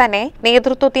മുതൽ തന്നെ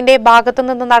നേതൃത്വത്തിന്റെ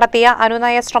ഭാഗത്തുനിന്ന് നടത്തിയ അനുനയ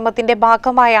ശ്രമത്തിന്റെ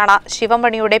ഭാഗമായാണ്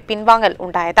ശിവമണിയുടെ പിൻവാങ്ങൽ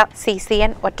ഉണ്ടായത്.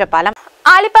 CCN ഒറ്റപ്പാലം.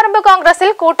 ആലിപ്പറമ്പ് കോൺഗ്രസിൽ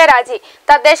കൂട്ടരാജി.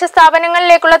 തദ്ദേശ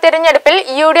സ്ഥാപനങ്ങളിലേക്കുള്ള തിരഞ്ഞെടുപ്പിൽ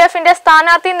UDFന്റെ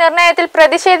സ്ഥാനാർത്ഥി നിർണയത്തിൽ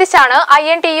പ്രതിഷേധിച്ചാണ്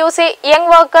INTUC യങ്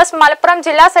വർക്കേഴ്സ് മലപ്പുറം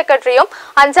ജില്ലാ സെക്രട്ടറിയും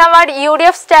 5ാം വാർഡ്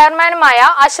UDF ചെയർമാനുമായ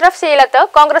അഷ്റഫ് ശീലത്ത്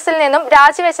കോൺഗ്രസിൽ നിന്നും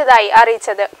രാജിവെച്ചതായി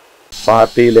അറിയിച്ചത്.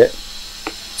 പാർട്ടിയിലെ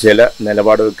ചില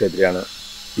നിലപാടുകൾക്കെതിരെയാണ്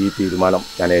ഈ തീരുമാനം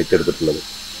ഞാൻ ഏറ്റെടുത്തിട്ടുള്ളത്.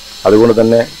 അതുകൊണ്ട്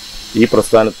തന്നെ ഈ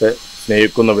പ്രസ്ഥാനത്തെ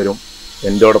സ്നേഹിക്കുന്നവരും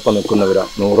എന്നോടൊപ്പം നിൽക്കുന്നവരും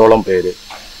 100ഓളം പേര്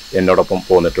എന്നോടൊപ്പം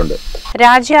പോന്നിട്ടുണ്ട്.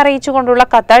 രാജി അറിയിച്ചുകൊണ്ടുള്ള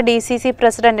കത്ത് DCC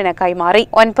പ്രസിഡന്റിന് കൈമാറി.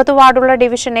 9 വാർഡുള്ള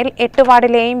ഡിവിഷനിൽ 8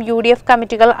 വാർഡിലെയും UDF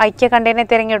കമ്മിറ്റികൾ ഐക്യകണ്ഠേന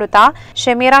തിരഞ്ഞെടുത്ത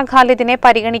ഷമീറ ഖാലിദിനെ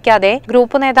പരിഗണിക്കാതെ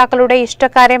ഗ്രൂപ്പ് നേതാക്കളുടെ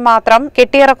ഇഷ്ടക്കാരെ മാത്രം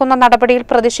കെട്ടിയിറക്കുന്ന നടപടിയിൽ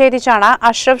പ്രതിഷേധിച്ചാണ്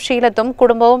അഷ്റഫ് ശീലത്തും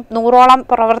കുടുംബവും 100ഓളം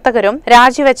പ്രവർത്തകരും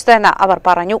രാജിവെച്ചതെന്ന് അവർ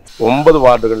പറഞ്ഞു. 9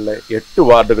 വാർഡുകളിലെ 8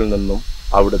 വാർഡുകളിൽ നിന്നും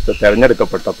അവിടുത്തെ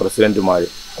തെരഞ്ഞെടുക്കപ്പെട്ട പ്രസിഡന്റുമായി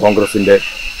കോൺഗ്രസിന്റെ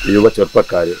യുവ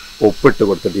ചെറുപ്പക്കാർ ഒപ്പിട്ട്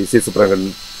കൊടുത്ത DCC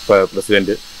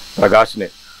പ്രസിഡന്റ് പ്രകാശിന്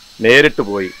നേരിട്ട്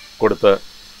പോയി കൊടുത്ത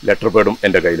ലെറ്റർ പേഡും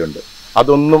എൻ്റെ കയ്യിലുണ്ട്.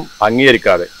 അതൊന്നും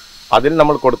അംഗീകരിക്കാതെ അതിൽ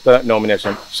നമ്മൾ കൊടുത്ത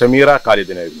നോമിനേഷൻ ഷമീറ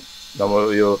ഖാലിദിനായിരുന്നു. നമ്മൾ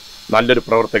നല്ലൊരു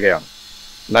പ്രവർത്തകയാണ്,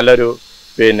 നല്ലൊരു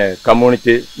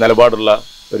കമ്മ്യൂണിറ്റി നിലപാടുള്ള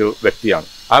ഒരു വ്യക്തിയാണ്.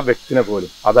 ആ വ്യക്തിനെ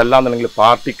പോലും, അതല്ലാന്നുണ്ടെങ്കിൽ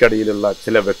പാർട്ടിക്കടിയിലുള്ള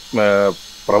ചില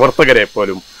പ്രവർത്തകരെ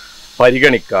പോലും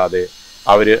പരിഗണിക്കാതെ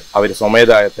അവർ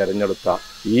സ്വമേധയാ തെരഞ്ഞെടുത്ത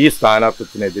ഈ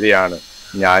സ്ഥാനാർത്ഥിത്തിനെതിരെയാണ്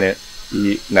ഞാൻ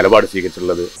ഈ നിലപാട്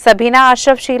സ്വീകരിച്ചിട്ടുള്ളത്. സബീന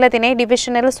അഷ്റഫ് ഷീലത്തിനെ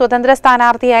ഡിവിഷനിൽ സ്വതന്ത്ര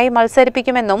സ്ഥാനാർത്ഥിയായി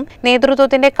മത്സരിപ്പിക്കുമെന്നും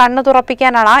നേതൃത്വത്തിന്റെ കണ്ണു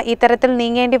തുറപ്പിക്കാനാണ് ഇത്തരത്തിൽ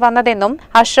നീങ്ങേണ്ടി വന്നതെന്നും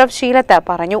അഷ്റഫ് ഷീലത്ത്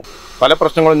പറഞ്ഞു. പല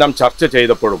പ്രശ്നങ്ങളും നാം ചർച്ച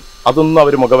ചെയ്തപ്പോഴും അതൊന്നും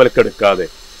അവർ മുഖവിലക്കെടുക്കാതെ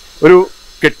ഒരു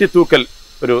കെട്ടിത്തൂക്കൽ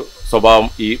ഒരു സ്വഭാവം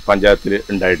ഈ പഞ്ചായത്തിൽ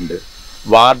ഉണ്ടായിട്ടുണ്ട്.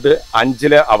 വാർഡ്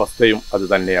 5 അവസ്ഥയും അത്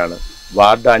തന്നെയാണ്.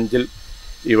 വാർഡ് 5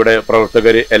 ഇവിടെ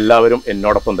പ്രവർത്തകർ എല്ലാവരും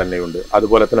എന്നോടൊപ്പം തന്നെയുണ്ട്.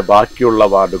 അതുപോലെ തന്നെ ബാക്കിയുള്ള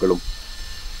വാർഡുകളും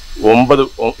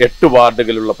 8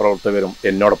 വാർഡുകളിലുള്ള പ്രവർത്തകരും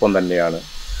എന്നോടൊപ്പം തന്നെയാണ്.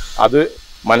 അത്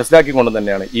മനസ്സിലാക്കിക്കൊണ്ട്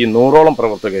തന്നെയാണ് ഈ 100ഓളം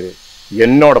പ്രവർത്തകർ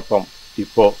എന്നോടൊപ്പം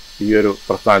ഇപ്പോൾ ഈ ഒരു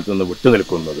പ്രസ്ഥാനത്ത് നിന്ന്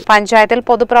വിട്ടുനിൽക്കുന്നത്. പഞ്ചായത്തിൽ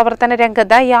പൊതുപ്രവർത്തന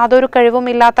രംഗത്ത് യാതൊരു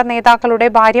കഴിവുമില്ലാത്ത നേതാക്കളുടെ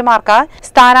ഭാര്യമാർക്ക്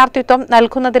സ്ഥാനാർത്ഥിത്വം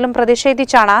നൽകുന്നതിലും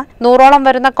പ്രതിഷേധിച്ചാണ് 100ഓളം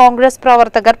വരുന്ന കോൺഗ്രസ്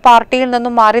പ്രവർത്തകർ പാർട്ടിയിൽ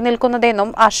നിന്നും മാറി നിൽക്കുന്നതെന്നും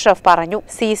അഷ്റഫ് പറഞ്ഞു.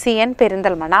 CCN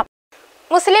പെരിന്തൽമണ്ണ.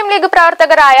 മുസ്ലിം ലീഗ്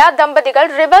പ്രവർത്തകരായ ദമ്പതികൾ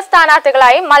റിബൽ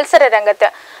സ്ഥാനാർത്ഥികളായി മത്സര രംഗത്ത്.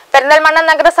 പെരിന്തൽമണ്ണ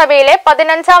നഗരസഭയിലെ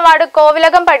 15ാം വാർഡ്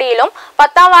കോവിലകം പടിയിലും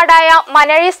 10ാം വാർഡായ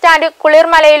മനഴി സ്റ്റാൻഡ്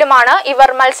കുളിർമലയിലുമാണ്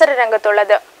ഇവർ മത്സര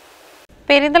രംഗത്തുള്ളത്.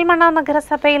 പെരിന്തൽമണ്ണ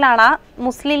നഗരസഭയിലാണ്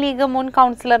മുസ്ലിം ലീഗ് മുൻ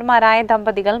കൗൺസിലർമാരായ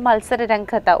ദമ്പതികൾ മത്സര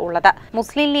രംഗത്ത് ഉള്ളത്.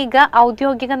 മുസ്ലിം ലീഗ്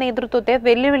ഔദ്യോഗിക നേതൃത്വത്തെ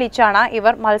വെല്ലുവിളിച്ചാണ്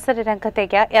ഇവർ മത്സര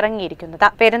രംഗത്തേക്ക് ഇറങ്ങിയിരിക്കുന്നത്.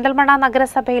 പെരിന്തൽമണ്ണ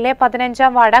നഗരസഭയിലെ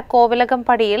 15ാം വാർഡ് കോവിലകം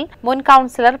പടിയിൽ മുൻ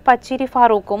കൗൺസിലർ പച്ചിരി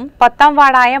ഫാറൂഖും 10ാം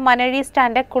വാർഡായ മനഴി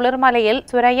സ്റ്റാൻഡ് കുളിർമലയിൽ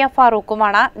സുരയ്യ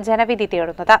ഫാറൂഖുമാണ് ജനവിധി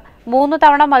തേടുന്നത്. 3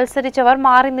 തവണ മത്സരിച്ചവർ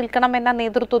മാറി നിൽക്കണമെന്ന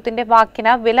നേതൃത്വത്തിന്റെ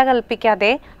വാക്കിന് വില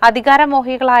കൽപ്പിക്കാതെ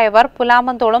അധികാരമോഹികളായവർ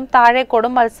പുലാമന്തോളും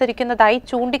താഴേക്കോടും മത്സരിക്കുന്നതായി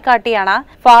ചൂണ്ടിക്കാട്ടിയാണ്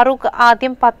ഫാറൂഖ്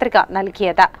ആദ്യം പത്രിക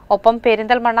നൽകിയത്. ഒപ്പം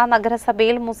പെരിന്തൽമണ്ണ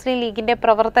നഗരസഭയിൽ മുസ്ലിം ലീഗിന്റെ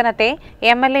പ്രവർത്തനത്തെ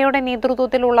MLAയുടെ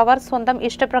നേതൃത്വത്തിലുള്ളവർ സ്വന്തം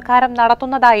ഇഷ്ടപ്രകാരം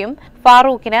നടത്തുന്നതായും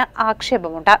ഫാറൂഖിന്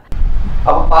ആക്ഷേപമുണ്ട്.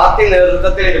 പാർട്ടി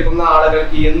നേതൃത്വത്തിൽ ഇരിക്കുന്ന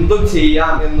ആളുകൾക്ക് എന്തും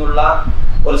ചെയ്യാം എന്നുള്ള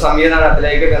ഒരു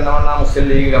സംവിധാനത്തിലേക്ക് പെരിന്തൽമണ്ണ മുസ്ലിം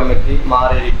ലീഗ് കമ്മിറ്റി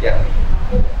മാറിയിരിക്കുകയാണ്.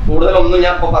 കൂടുതലൊന്നും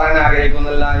ഞാൻ ഇപ്പോൾ പറയാൻ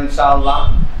ആഗ്രഹിക്കുന്നില്ല. ഇൻഷാ അല്ലാഹ്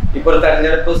ഇപ്പോൾ ഒരു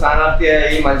തെരഞ്ഞെടുപ്പ്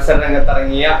സ്ഥാനാർത്ഥിയായി മത്സര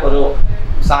രംഗത്തിറങ്ങിയ ഒരു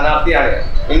സ്ഥാനാർത്ഥിയാണ്.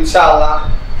 ഇൻഷാ അല്ലാഹ്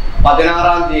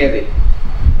 16ാം തീയതി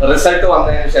റിസൾട്ട്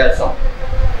വന്നതിന് ശേഷം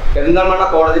പെരിന്തൽമണ്ണ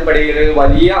കോടതിപ്പടിയിൽ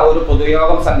വലിയ ഒരു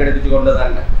പൊതുയോഗം സംഘടിപ്പിച്ചുകൊണ്ട്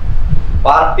തന്നെ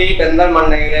പാർട്ടി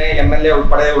പെരിന്തൽമണ്ണയിലെ MLA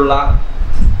ഉൾപ്പെടെയുള്ള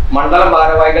മണ്ഡലം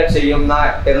ഭാരവാഹികൾ ചെയ്യുന്ന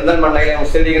പെരിന്തൽമണ്ണയിലെ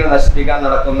മുസ്ലിം ലീഗിനെ നശിപ്പിക്കാൻ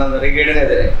നടക്കുന്ന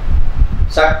നെറുകേടിനെതിരെ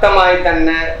ശക്തമായി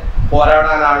തന്നെ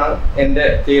പോരാടാനാണ് എന്റെ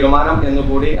തീരുമാനം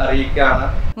എന്നുകൂടി അറിയിക്കുകയാണ്.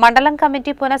 മണ്ഡലം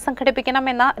കമ്മിറ്റി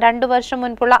പുനഃസംഘടിപ്പിക്കണമെന്ന 2 വർഷം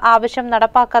മുൻപുള്ള ആവശ്യം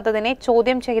നടപ്പാക്കാത്തതിനെ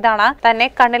ചോദ്യം ചെയ്താണ് തന്നെ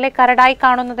കണ്ണിലെ കരടായി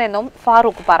കാണുന്നതെന്നും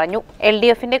ഫാറൂഖ് പറഞ്ഞു.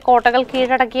 LDFന്റെ കോട്ടകൾ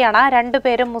കീഴടക്കിയാണ് 2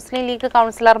 പേരും മുസ്ലിം ലീഗ്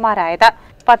കൗൺസിലർമാരായത്.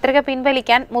 പത്രിക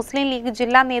പിൻവലിക്കാൻ മുസ്ലിം ലീഗ്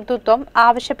ജില്ലാ നേതൃത്വം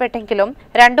ആവശ്യപ്പെട്ടെങ്കിലും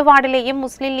 2 വാർഡിലെയും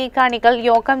മുസ്ലിം ലീഗ് അണികൾ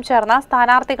യോഗം ചേർന്ന്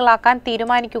സ്ഥാനാർത്ഥികളാക്കാൻ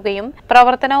തീരുമാനിക്കുകയും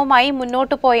പ്രവർത്തനവുമായി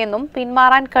മുന്നോട്ടു പോയെന്നും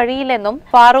പിന്മാറാൻ കഴിയില്ലെന്നും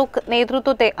ഫാറൂഖ്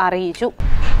നേതൃത്വത്തെ അറിയിച്ചു.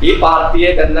 ഈ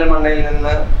പാർട്ടിയെ പെരിന്തൽമണ്ണയിൽ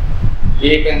നിന്ന്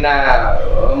ഈ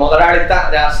മുതലാളിത്ത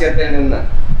രാഷ്ട്രീയത്തിൽ നിന്ന്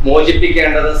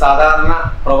മോചിപ്പിക്കേണ്ടത് സാധാരണ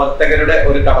പ്രവർത്തകരുടെ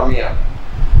ഒരു കടമയാണ്.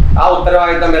 ആ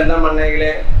ഉത്തരവാദിത്തം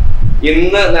പെരിന്തൽമണ്ണയിലെ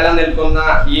ഇന്ന് നിലനിൽക്കുന്ന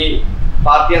ഈ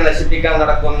പാർട്ടിയെ നശിപ്പിക്കാൻ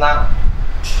നടക്കുന്ന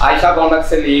ആയിഷ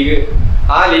കോംപ്ലക്സ് ലീഗ്,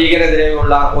 ആ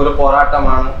ലീഗിനെതിരെയുള്ള ഒരു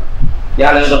പോരാട്ടമാണ്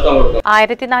ഞാൻ നേതൃത്വം കൊടുക്കുന്നത്.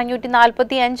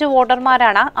 1445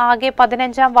 വോട്ടർമാരാണ് ആകെ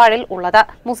 15ാം വാർഡിൽ ഉള്ളത്.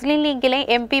 മുസ്ലിം ലീഗിലെ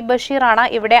MP ബഷീറാണ്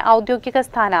ഇവിടെ ഔദ്യോഗിക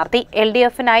സ്ഥാനാർത്ഥി.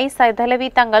 LDFനായി സൈദലവി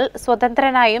തങ്ങൾ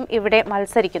സ്വതന്ത്രനായും ഇവിടെ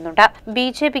മത്സരിക്കുന്നുണ്ട്.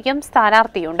 BJPക്കും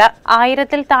സ്ഥാനാർത്ഥിയുണ്ട്.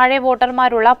 1000-ൽ താഴെ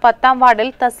വോട്ടർമാരുള്ള 10ാം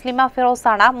വാർഡിൽ തസ്ലിമ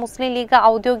ഫിറോസാണ് മുസ്ലിം ലീഗ്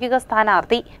ഔദ്യോഗിക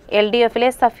സ്ഥാനാർത്ഥി. LDFലെ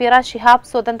സഫീറ ശിഹാബ്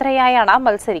സ്വതന്ത്രയായാണ്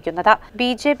മത്സരിക്കുന്നത്.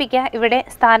 BJPക്ക് ഇവിടെ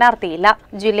സ്ഥാനാർത്ഥിയില്ല.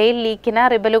 ജില്ലയിൽ ലീഗിന്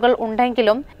റിബലുകൾ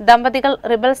ഉണ്ടെങ്കിലും ദമ്പതികൾ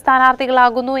റിബൽ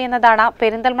സ്ഥാനാർത്ഥികളാകുന്നു എന്നതാണ്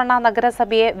പെരിന്തൽമണ്ണ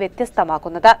നഗരസഭയെ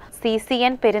വ്യത്യസ്തമാക്കുന്നത്.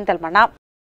 CCN പെരിന്തൽമണ്ണ.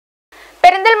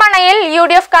 പെരിന്തൽമണ്ണയിൽ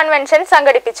UDF കൺവെൻഷൻ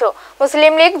സംഘടിപ്പിച്ചു.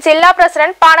 മുസ്ലിം ലീഗ് ജില്ലാ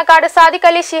പ്രസിഡന്റ് പാണക്കാട് സാദിഖ്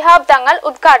അലി ശിഹാബ് തങ്ങൾ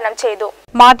ഉദ്ഘാടനം ചെയ്തു.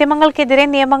 മാധ്യമങ്ങൾക്കെതിരെ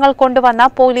നിയമങ്ങൾ കൊണ്ടുവന്ന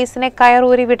പോലീസിനെ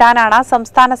കയറൂരി വിടാനാണ്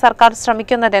സംസ്ഥാന സർക്കാർ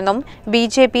ശ്രമിക്കുന്നതെന്നും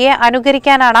BJPയെ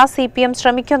അനുകരിക്കാനാണ് CPM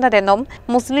ശ്രമിക്കുന്നതെന്നും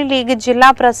മുസ്ലിം ലീഗ് ജില്ലാ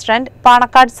പ്രസിഡന്റ്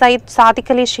പാണക്കാട്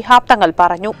സാദിഖ് അലി ശിഹാബ് തങ്ങൾ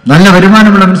പറഞ്ഞു. നല്ല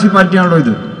വരുമാനമുള്ള മുനിസിപ്പാലിറ്റിയാണല്ലോ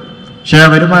ഇത്. പക്ഷേ ആ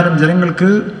വരുമാനം ജനങ്ങൾക്ക്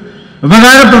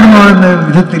ഉപകാരപ്രദമാകുന്ന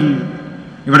വിധത്തിൽ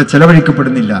ഇവിടെ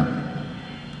ചെലവഴിക്കപ്പെടുന്നില്ല.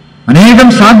 അനേകം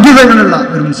സാധ്യതകളുള്ള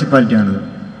ഒരു മുനിസിപ്പാലിറ്റിയാണിത്.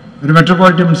 ഒരു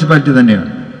മെട്രോപൊളിറ്റൻ മുനിസിപ്പാലിറ്റി തന്നെയാണ്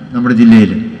നമ്മുടെ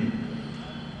ജില്ലയിൽ.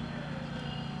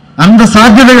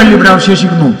 അന്തസാധ്യതകൾ ഇവിടെ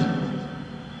അവശേഷിക്കുന്നു.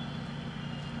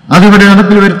 അതിവിടെ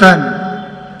നടപ്പിൽ വരുത്താൻ,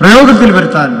 പ്രയോഗത്തിൽ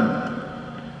വരുത്താൻ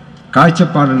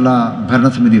കാഴ്ചപ്പാടുള്ള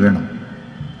ഭരണസമിതി വേണം.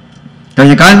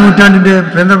 കഴിഞ്ഞ 4 നൂറ്റാണ്ടിൻ്റെ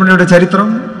പെരിന്തൽമണ്ണയുടെ ചരിത്രം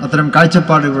അത്തരം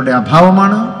കാഴ്ചപ്പാടുകളുടെ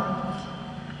അഭാവമാണ്.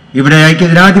 ഇവിടെ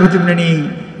ഐക്യജനാധിപത്യ മുന്നണി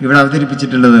ഇവിടെ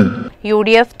അവതരിപ്പിച്ചിട്ടുള്ളത്.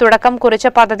 UDF തുടക്കം കുറിച്ച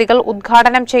പദ്ധതികൾ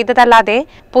ഉദ്ഘാടനം ചെയ്തതല്ലാതെ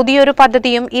പുതിയൊരു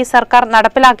പദ്ധതിയും ഈ സർക്കാർ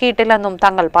നടപ്പിലാക്കിയിട്ടില്ലെന്നും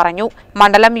തങ്ങൾ പറഞ്ഞു.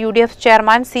 മണ്ഡലം UDF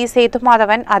ചെയർമാൻ C.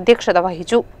 സേതുമാധവൻ അധ്യക്ഷത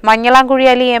വഹിച്ചു. Manjalamkuzhi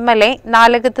Ali MLA,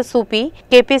 Nalakath Soopy,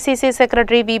 KPCC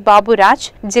secretary V. Baburaj,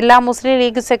 ജില്ലാ മുസ്ലിം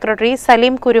ലീഗ് സെക്രട്ടറി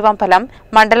സലീം കുരുവമ്പലം,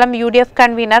 മണ്ഡലം UDF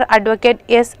convener advocate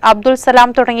S. Abdul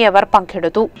Salam തുടങ്ങിയവർ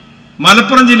പങ്കെടുത്തു.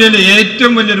 മലപ്പുറം ജില്ലയിലെ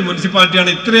ഏറ്റവും വലിയൊരു മുനിസിപ്പാലിറ്റിയാണ്.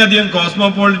 ഇത്രയധികം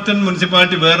കോസ്മോപോളിറ്റൻ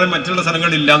മുനിസിപ്പാലിറ്റി വേറെ മറ്റുള്ള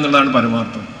സ്ഥലങ്ങളില്ല എന്നുള്ളതാണ്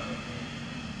പരമാർത്ഥം.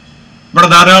 ഇവിടെ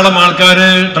ധാരാളം ആൾക്കാർ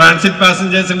ട്രാൻസിറ്റ്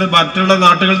പാസഞ്ചേഴ്സ് ഉണ്ട്. മറ്റുള്ള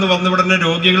നാട്ടുകളിൽ നിന്ന് വന്ന് ഇവിടെ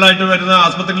രോഗികളായിട്ട് വരുന്ന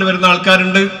ആസ്പത്രിയിൽ വരുന്ന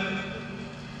ആൾക്കാരുണ്ട്.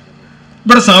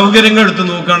 ഇവിടെ സൗകര്യങ്ങൾ എടുത്ത്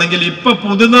നോക്കുകയാണെങ്കിൽ ഇപ്പൊ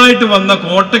പുതുതായിട്ട് വന്ന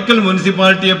കോട്ടക്കൽ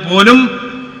മുനിസിപ്പാലിറ്റിയെ പോലും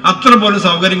അത്ര പോലും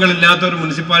സൗകര്യങ്ങളില്ലാത്ത ഒരു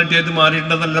മുനിസിപ്പാലിറ്റി ആയിട്ട്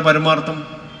മാറിയിട്ടുണ്ടെന്നല്ല പരമാർത്ഥം.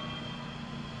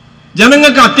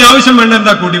 ജനങ്ങൾക്ക് അത്യാവശ്യം വേണ്ട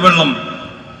എന്താ? കുടിവെള്ളം.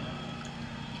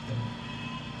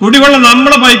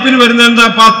 നമ്മുടെ പൈപ്പിന് വരുന്ന എന്താ?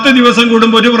 10 ദിവസം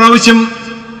കൂടുമ്പോൾ ഒരു പ്രാവശ്യം.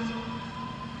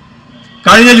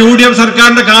 കഴിഞ്ഞ UDF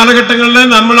സർക്കാരിന്റെ കാലഘട്ടങ്ങളിൽ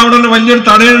നമ്മൾ അവിടെ വലിയൊരു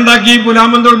തടയുണ്ടാക്കി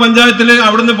പുലാമന്തോൾ പഞ്ചായത്തിൽ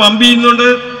അവിടുന്ന് പമ്പ് ചെയ്യുന്നുണ്ട്.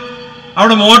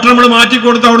 അവിടെ മോട്ടർ നമ്മൾ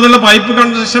മാറ്റിക്കൊടുത്ത് അവിടെ നിന്നുള്ള പൈപ്പ്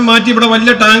കണക്ഷൻ മാറ്റി ഇവിടെ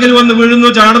വലിയ ടാങ്കിൽ വന്ന്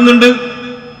വീഴുന്നു, ചാടുന്നുണ്ട്.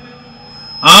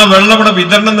 ആ വെള്ളം ഇവിടെ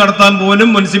വിതരണം നടത്താൻ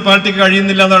പോലും മുനിസിപ്പാലിറ്റിക്ക്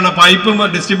കഴിയുന്നില്ല എന്നാണ്. പൈപ്പ്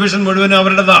ഡിസ്ട്രിബ്യൂഷൻ മുഴുവൻ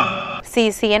അവരുടേതാ.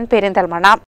 CCN പെരിന്തൽമണ്ണ.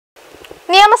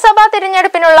 നിയമസഭാ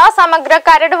തിരഞ്ഞെടുപ്പിനുള്ള സമഗ്ര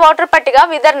കരട് വോട്ടർ പട്ടിക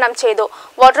വിതരണം ചെയ്തു.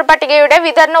 വോട്ടർ പട്ടികയുടെ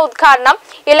വിതരണ ഉദ്ഘാടനം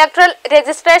ഇലക്ട്രൽ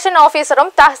രജിസ്ട്രേഷൻ ഓഫീസറും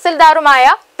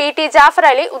തഹസിൽദാറുമായ PT ജാഫർ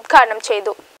അലി ഉദ്ഘാടനം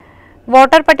ചെയ്തു.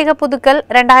 വോട്ടർ പട്ടിക പുതുക്കൽ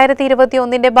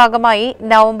 2021 ഭാഗമായി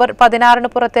നവംബർ 16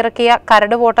 പുറത്തിറക്കിയ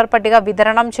കരട് വോട്ടർ പട്ടിക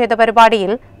വിതരണം ചെയ്ത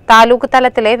പരിപാടിയിൽ താലൂക്ക്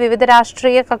തലത്തിലെ വിവിധ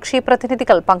രാഷ്ട്രീയ കക്ഷി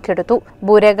പ്രതിനിധികൾ പങ്കെടുത്തു.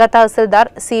 ഭൂരേഖ തഹസിൽദാർ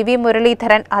CV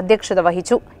മുരളീധരൻ അധ്യക്ഷത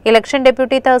വഹിച്ചു. Election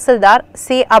deputy tahsildar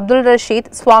C. Abdul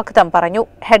Rasheed സ്വാഗതം പറഞ്ഞു.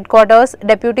 Headquarters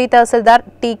deputy tahsildar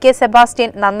TK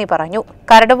Sebastian നന്ദി പറഞ്ഞു.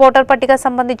 കരട് വോട്ടർ പട്ടിക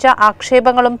സംബന്ധിച്ച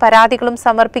ആക്ഷേപങ്ങളും പരാതികളും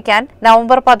സമർപ്പിക്കാൻ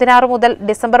നവംബർ 16 മുതൽ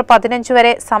ഡിസംബർ 15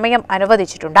 വരെ സമയം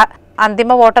അനുവദിച്ചിട്ടുണ്ട്.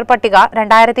 അന്തിമ വോട്ടർ പട്ടിക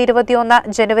 2021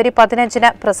 ജനുവരി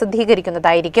 15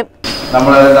 പ്രസിദ്ധീകരിക്കുന്നതായിരിക്കും.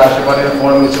 നമ്മൾ രാഷ്ട്രീയ പാർട്ടിയെ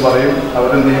ഫോൺ വിളിച്ച് പറയും,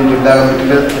 അവരെന്ത് ചെയ്യും? ജില്ലാ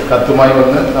കമ്മിറ്റിയിൽ കത്തുമായി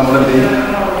വന്ന് നമ്മളെന്ത് ചെയ്യും?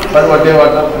 വോട്ടർ പട്ടിക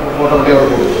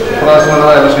കൊടുക്കും. ഇപ്രാവശ്യമുള്ള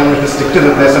ഇലക്ഷൻ കമ്മീഷൻ സ്ട്രിക്റ്റ്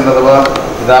നിർദ്ദേശം അഥവാ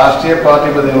രാഷ്ട്രീയ പാർട്ടി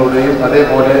പ്രതിനിധികളുടെയും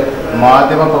അതേപോലെ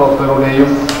മാധ്യമ പ്രവർത്തകരുടെയും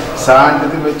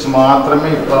സാന്നിധ്യം വെച്ച് മാത്രമേ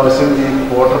ഇപ്രാവശ്യം ഈ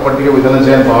വോട്ടർ പട്ടിക വിതരണം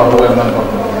ചെയ്യാൻ പാടുള്ളൂ എന്നാണ്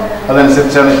പറഞ്ഞത്.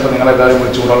 അതനുസരിച്ചാണ് ഇപ്പോൾ നിങ്ങളെല്ലാവരും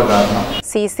വിളിച്ചുകൂടാനുള്ള കാരണം.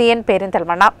 CCN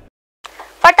പെരിന്തൽമണ്ണ.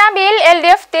 പട്ടാമ്പിയിൽ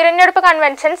LDF തിരഞ്ഞെടുപ്പ്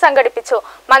കൺവെൻഷൻ സംഘടിപ്പിച്ചു.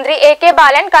 മന്ത്രി AK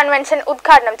ബാലൻ കൺവെൻഷൻ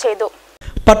ഉദ്ഘാടനം ചെയ്തു.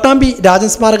 പട്ടാമ്പി രാജൻ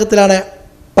സ്മാരകത്തിലാണ്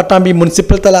പട്ടാമ്പി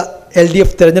മുനിസിപ്പൽ തല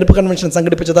LDF തിരഞ്ഞെടുപ്പ് കൺവെൻഷൻ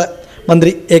സംഘടിപ്പിച്ചത്.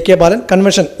 മന്ത്രി AK ബാലൻ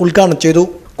കൺവെൻഷൻ ഉദ്ഘാടനം ചെയ്തു.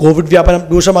 കോവിഡ് വ്യാപനം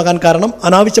രൂക്ഷമാകാൻ കാരണം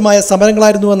അനാവശ്യമായ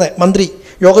സമരങ്ങളായിരുന്നുവെന്ന് മന്ത്രി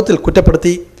യോഗത്തിൽ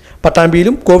കുറ്റപ്പെടുത്തി.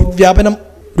 പട്ടാമ്പിയിലും കോവിഡ് വ്യാപനം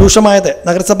രൂക്ഷമായത്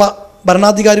നഗരസഭ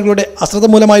ഭരണാധികാരികളുടെ അശ്രദ്ധ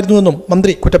മൂലമായിരുന്നുവെന്നും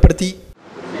മന്ത്രി കുറ്റപ്പെടുത്തി.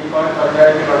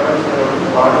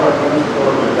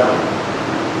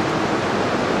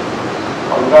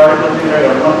 പങ്കാളിത്തത്തിന്റെ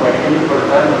എണ്ണം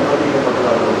പരിഗണിക്കപ്പെടുത്താൻ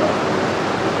നിർബന്ധിക്കപ്പെട്ടതാണ്.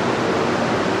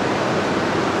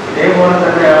 ഇതേപോലെ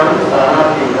തന്നെയാണ്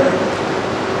സ്ഥാനാർത്ഥിയുടെ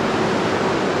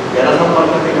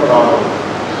ജനസമ്പർക്കത്തിന്റെ ഭാഗം.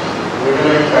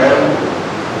 വീടുകളിൽ കയറുന്നു.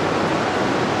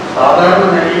 സാധാരണ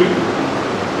നിലയിൽ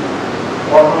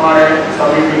വോട്ടർമാരെ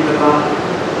സമീപിക്കുന്ന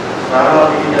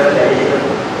സ്ഥാനാർത്ഥിക്ക് ചില ശൈലികൾ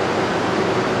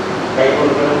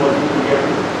കൈകൊടുക്കലും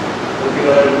പൊതിപ്പിക്കലും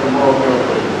കുട്ടികളെ കുടുംബമൊക്കെ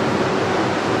ഉണ്ട്.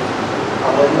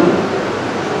 അതൊന്ന്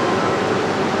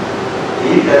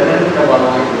ഈ തെരഞ്ഞെടുപ്പിന്റെ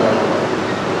ഭാഗമായിട്ടുള്ളതാണ്.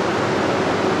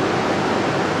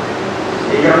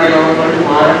 സ്വീകരണ യോഗങ്ങളിൽ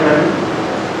മാറിക്കലും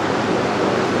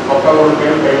ഒക്കെ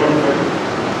കൊടുക്കലും കൈകൊടുക്കലും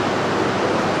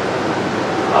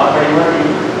ആ പരിപാടി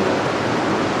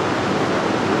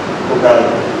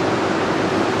ഉണ്ടാകും.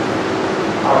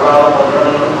 അള്ളാഹ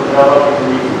പ്രകടനങ്ങളും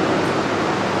മുദ്രാവാക്യങ്ങളും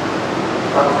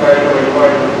സാംസ്കാരിക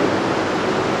പരിപാടികളും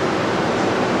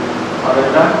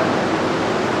അതെല്ലാം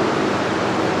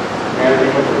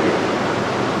നിയന്ത്രിക്കപ്പെടുകയും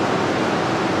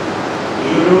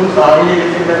ഈ ഒരു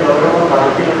സാഹചര്യത്തിന്റെ ഗൗരവം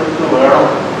കണക്കിലെടുത്ത് വേണം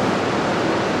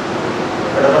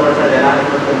ഇടതുപക്ഷ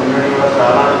ജനാധിപത്യ മുന്നണിയുടെ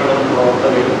സ്ഥാനാർത്ഥികളും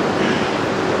പ്രവർത്തകരും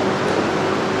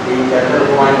ഈ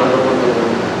തെരഞ്ഞെടുപ്പുമായി ബന്ധപ്പെട്ട്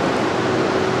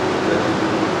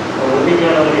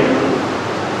പ്രവർത്തിക്കേണ്ടത് എന്ന്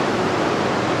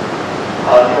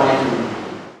ആദ്യമായി.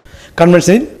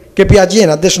 കൺവെൻഷനിൽ KP അജയൻ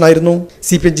അധ്യക്ഷനായിരുന്നു.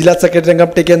 CPM ജില്ലാ സെക്രട്ടറി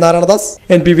അംഗം TK Narayanadas,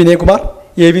 NP Vinayakumar,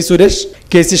 AV Suresh,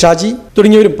 KC Shaji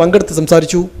തുടങ്ങിയവരും പങ്കെടുത്ത്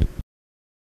സംസാരിച്ചു.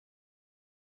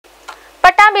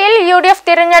 പട്ടാമ്പിയിൽ UDF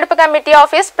തിരഞ്ഞെടുപ്പ് കമ്മിറ്റി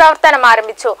ഓഫീസ് പ്രവർത്തനം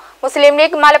ആരംഭിച്ചു. മുസ്ലിം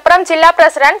ലീഗ് മലപ്പുറം ജില്ലാ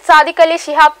പ്രസിഡന്റ് സാദിഖ് അലി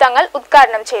ശിഹാബ് തങ്ങൾ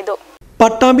ഉദ്ഘാടനം ചെയ്തു.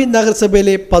 പട്ടാമ്പി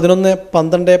നഗരസഭയിലെ 11,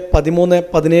 12, 13,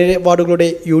 17 വാർഡുകളുടെ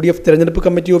UDF തിരഞ്ഞെടുപ്പ്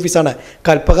കമ്മിറ്റി ഓഫീസാണ്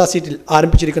കൽപ്പക സീറ്റിൽ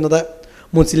ആരംഭിച്ചിരിക്കുന്നത്.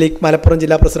 മുസ്ലിം ലീഗ് മലപ്പുറം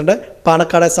ജില്ലാ പ്രസിഡന്റ്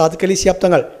പാണക്കാട് സാദിഖ് അലി ശിഹാബ്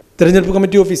തങ്ങൾ തെരഞ്ഞെടുപ്പ്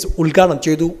കമ്മിറ്റി ഓഫീസ് ഉദ്ഘാടനം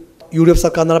ചെയ്തു. UDF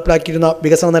സർക്കാർ നടപ്പിലാക്കിയിരുന്ന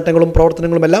വികസന നേട്ടങ്ങളും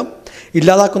പ്രവർത്തനങ്ങളുമെല്ലാം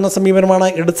ഇല്ലാതാക്കുന്ന സമീപനമാണ്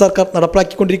ഇടത് സർക്കാർ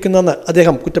നടപ്പിലാക്കിക്കൊണ്ടിരിക്കുന്നതെന്ന്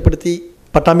അദ്ദേഹം കുറ്റപ്പെടുത്തി.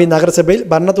 പട്ടാമ്പി നഗരസഭയിൽ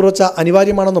ഭരണ തുടർച്ച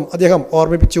അനിവാര്യമാണെന്നും അദ്ദേഹം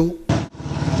ഓർമ്മിപ്പിച്ചു.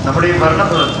 നമ്മുടെ ഈ ഭരണ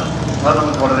തുടർച്ച അത്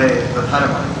നമുക്ക് വളരെ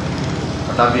പ്രധാനമാണ്.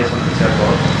 പട്ടാമ്പിയെ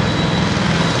സംബന്ധിച്ചിടത്തോളം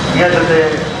അങ്ങേറ്റത്തെ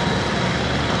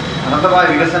അനന്തമായ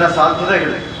വികസന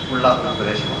സാധ്യതകൾ ഉള്ള ഒരു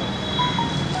പ്രദേശമാണ്.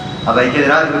 അത്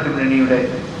ഐക്യജനാധിപത്യ മുന്നണിയുടെ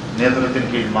നേതൃത്വത്തിന്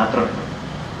കീഴിൽ മാത്രമേ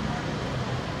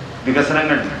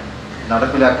വികസനങ്ങൾ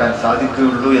നടപ്പിലാക്കാൻ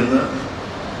സാധിക്കുകയുള്ളൂ എന്ന്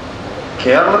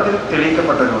കേരളത്തിൽ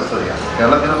തെളിയിക്കപ്പെട്ട ഒരു വസ്തുതയാണ്.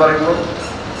 കേരളത്തിൽ എന്ന് പറയുമ്പോൾ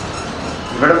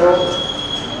ഇവിടെ ഇപ്പോൾ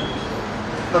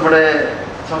നമ്മുടെ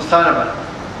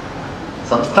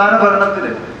സംസ്ഥാന ഭരണത്തിൽ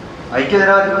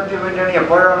ഐക്യജനാധിപത്യ മുന്നണി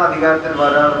എപ്പോഴാണ് അധികാരത്തിൽ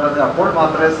വരാറുള്ളത്, അപ്പോൾ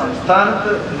മാത്രമേ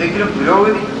സംസ്ഥാനത്ത് എന്തെങ്കിലും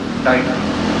പുരോഗതി ഉണ്ടായിട്ടുണ്ട്.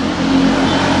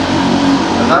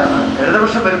 എന്നാൽ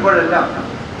ഇടതുപക്ഷം വരുമ്പോഴെല്ലാം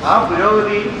ആ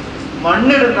പുരോഗതി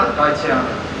മണ്ണിടുന്ന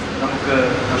കാഴ്ചയാണ് നമുക്ക്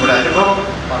നമ്മുടെ അനുഭവം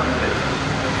പറഞ്ഞു തരുന്നത്.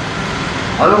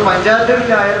 അത്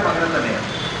പഞ്ചായത്തുകളിലായാലും അങ്ങനെ തന്നെയാണ്.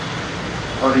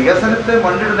 അപ്പോൾ വികസനത്തെ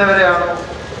മണ്ണിടുന്നവരെയാണോ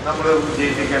നമ്മൾ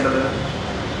ജയിപ്പിക്കേണ്ടത്,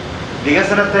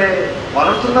 വികസനത്തെ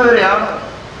വളർത്തുന്നവരെയാണോ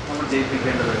നമ്മൾ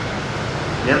ജയിപ്പിക്കേണ്ടത്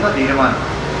എന്ന തീരുമാനം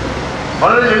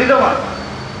വളരെ ലളിതമാണ്.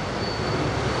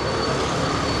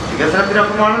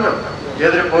 വികസനത്തിനൊപ്പമാണല്ലോ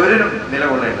ഏതൊരു പൗരനും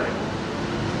നിലകൊള്ളേണ്ടത്.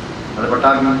 അത്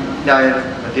പട്ടാമ്പിയിലായാലും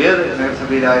മറ്റേത്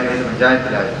നഗരസഭയിലായാലും ഏത്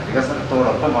പഞ്ചായത്തിലായാലും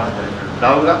വികസനത്തോടൊപ്പമാണ് തെരഞ്ഞെടുപ്പ്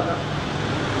ഉണ്ടാവുക.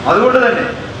 അതുകൊണ്ട് തന്നെ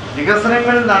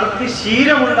വികസനങ്ങൾ നടത്തി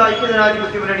ശീലമുള്ള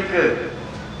ഐക്യജനാധിപത്യ മുന്നണിക്ക്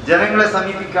ജനങ്ങളെ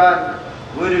സമീപിക്കാൻ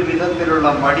ഒരു വിധത്തിലുള്ള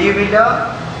മടിയുമില്ല.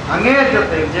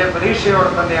 അങ്ങേയറ്റത്തെ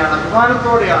വിജയപ്രതീക്ഷയോടെ തന്നെയാണ്,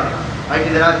 അഭിമാനത്തോടെയാണ്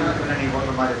ഐക്യജനാധിപത്യ മുന്നണി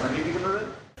വോട്ടർമാരെ സമീപിക്കുന്നത്.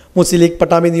 മുസ്ലിം ലീഗ്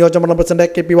പട്ടാമ്പി നിയോജകമണ്ഡലം പ്രസിഡന്റ്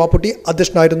KP വാപ്പുട്ടി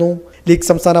അധ്യക്ഷനായിരുന്നു. ലീഗ്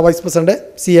സംസ്ഥാന vice president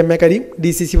CMA Kareem,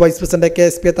 DCC vice president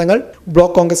KSP തങ്ങൾ,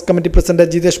 block Congress committee president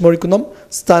Jithesh Mozhikkunnam,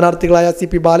 സ്ഥാനാർത്ഥികളായ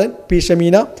CP ബാലൻ, P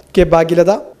ഷമീന, K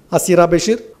ഭാഗ്യലത, അസീറ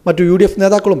ബഷീർ, മറ്റു UDF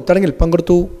നേതാക്കളും ചടങ്ങിൽ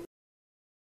പങ്കെടുത്തു.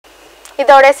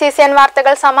 ഇതോടെ CCN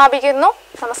വാർത്തകൾ സമാപിക്കുന്നു.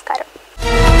 നമസ്കാരം.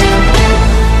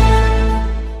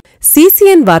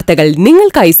 CCN വാർത്തകൾ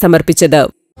നിങ്ങൾക്കായി സമർപ്പിച്ചത്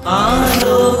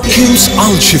കിംസ്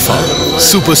അൽ ഷിഫ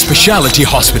സൂപ്പർ സ്പെഷ്യാലിറ്റി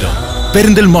ഹോസ്പിറ്റൽ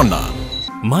പെരിന്തൽമണ്ണ.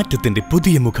 മാറ്റത്തിന്റെ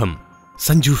പുതിയ മുഖം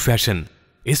Sanju fashion,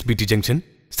 SBT junction,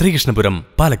 Sreekrishnapuram,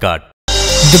 Palakkad.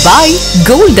 Dubai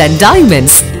gold and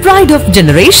diamonds, pride of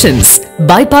generations,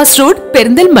 bypass road,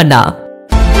 Perinthalmanna.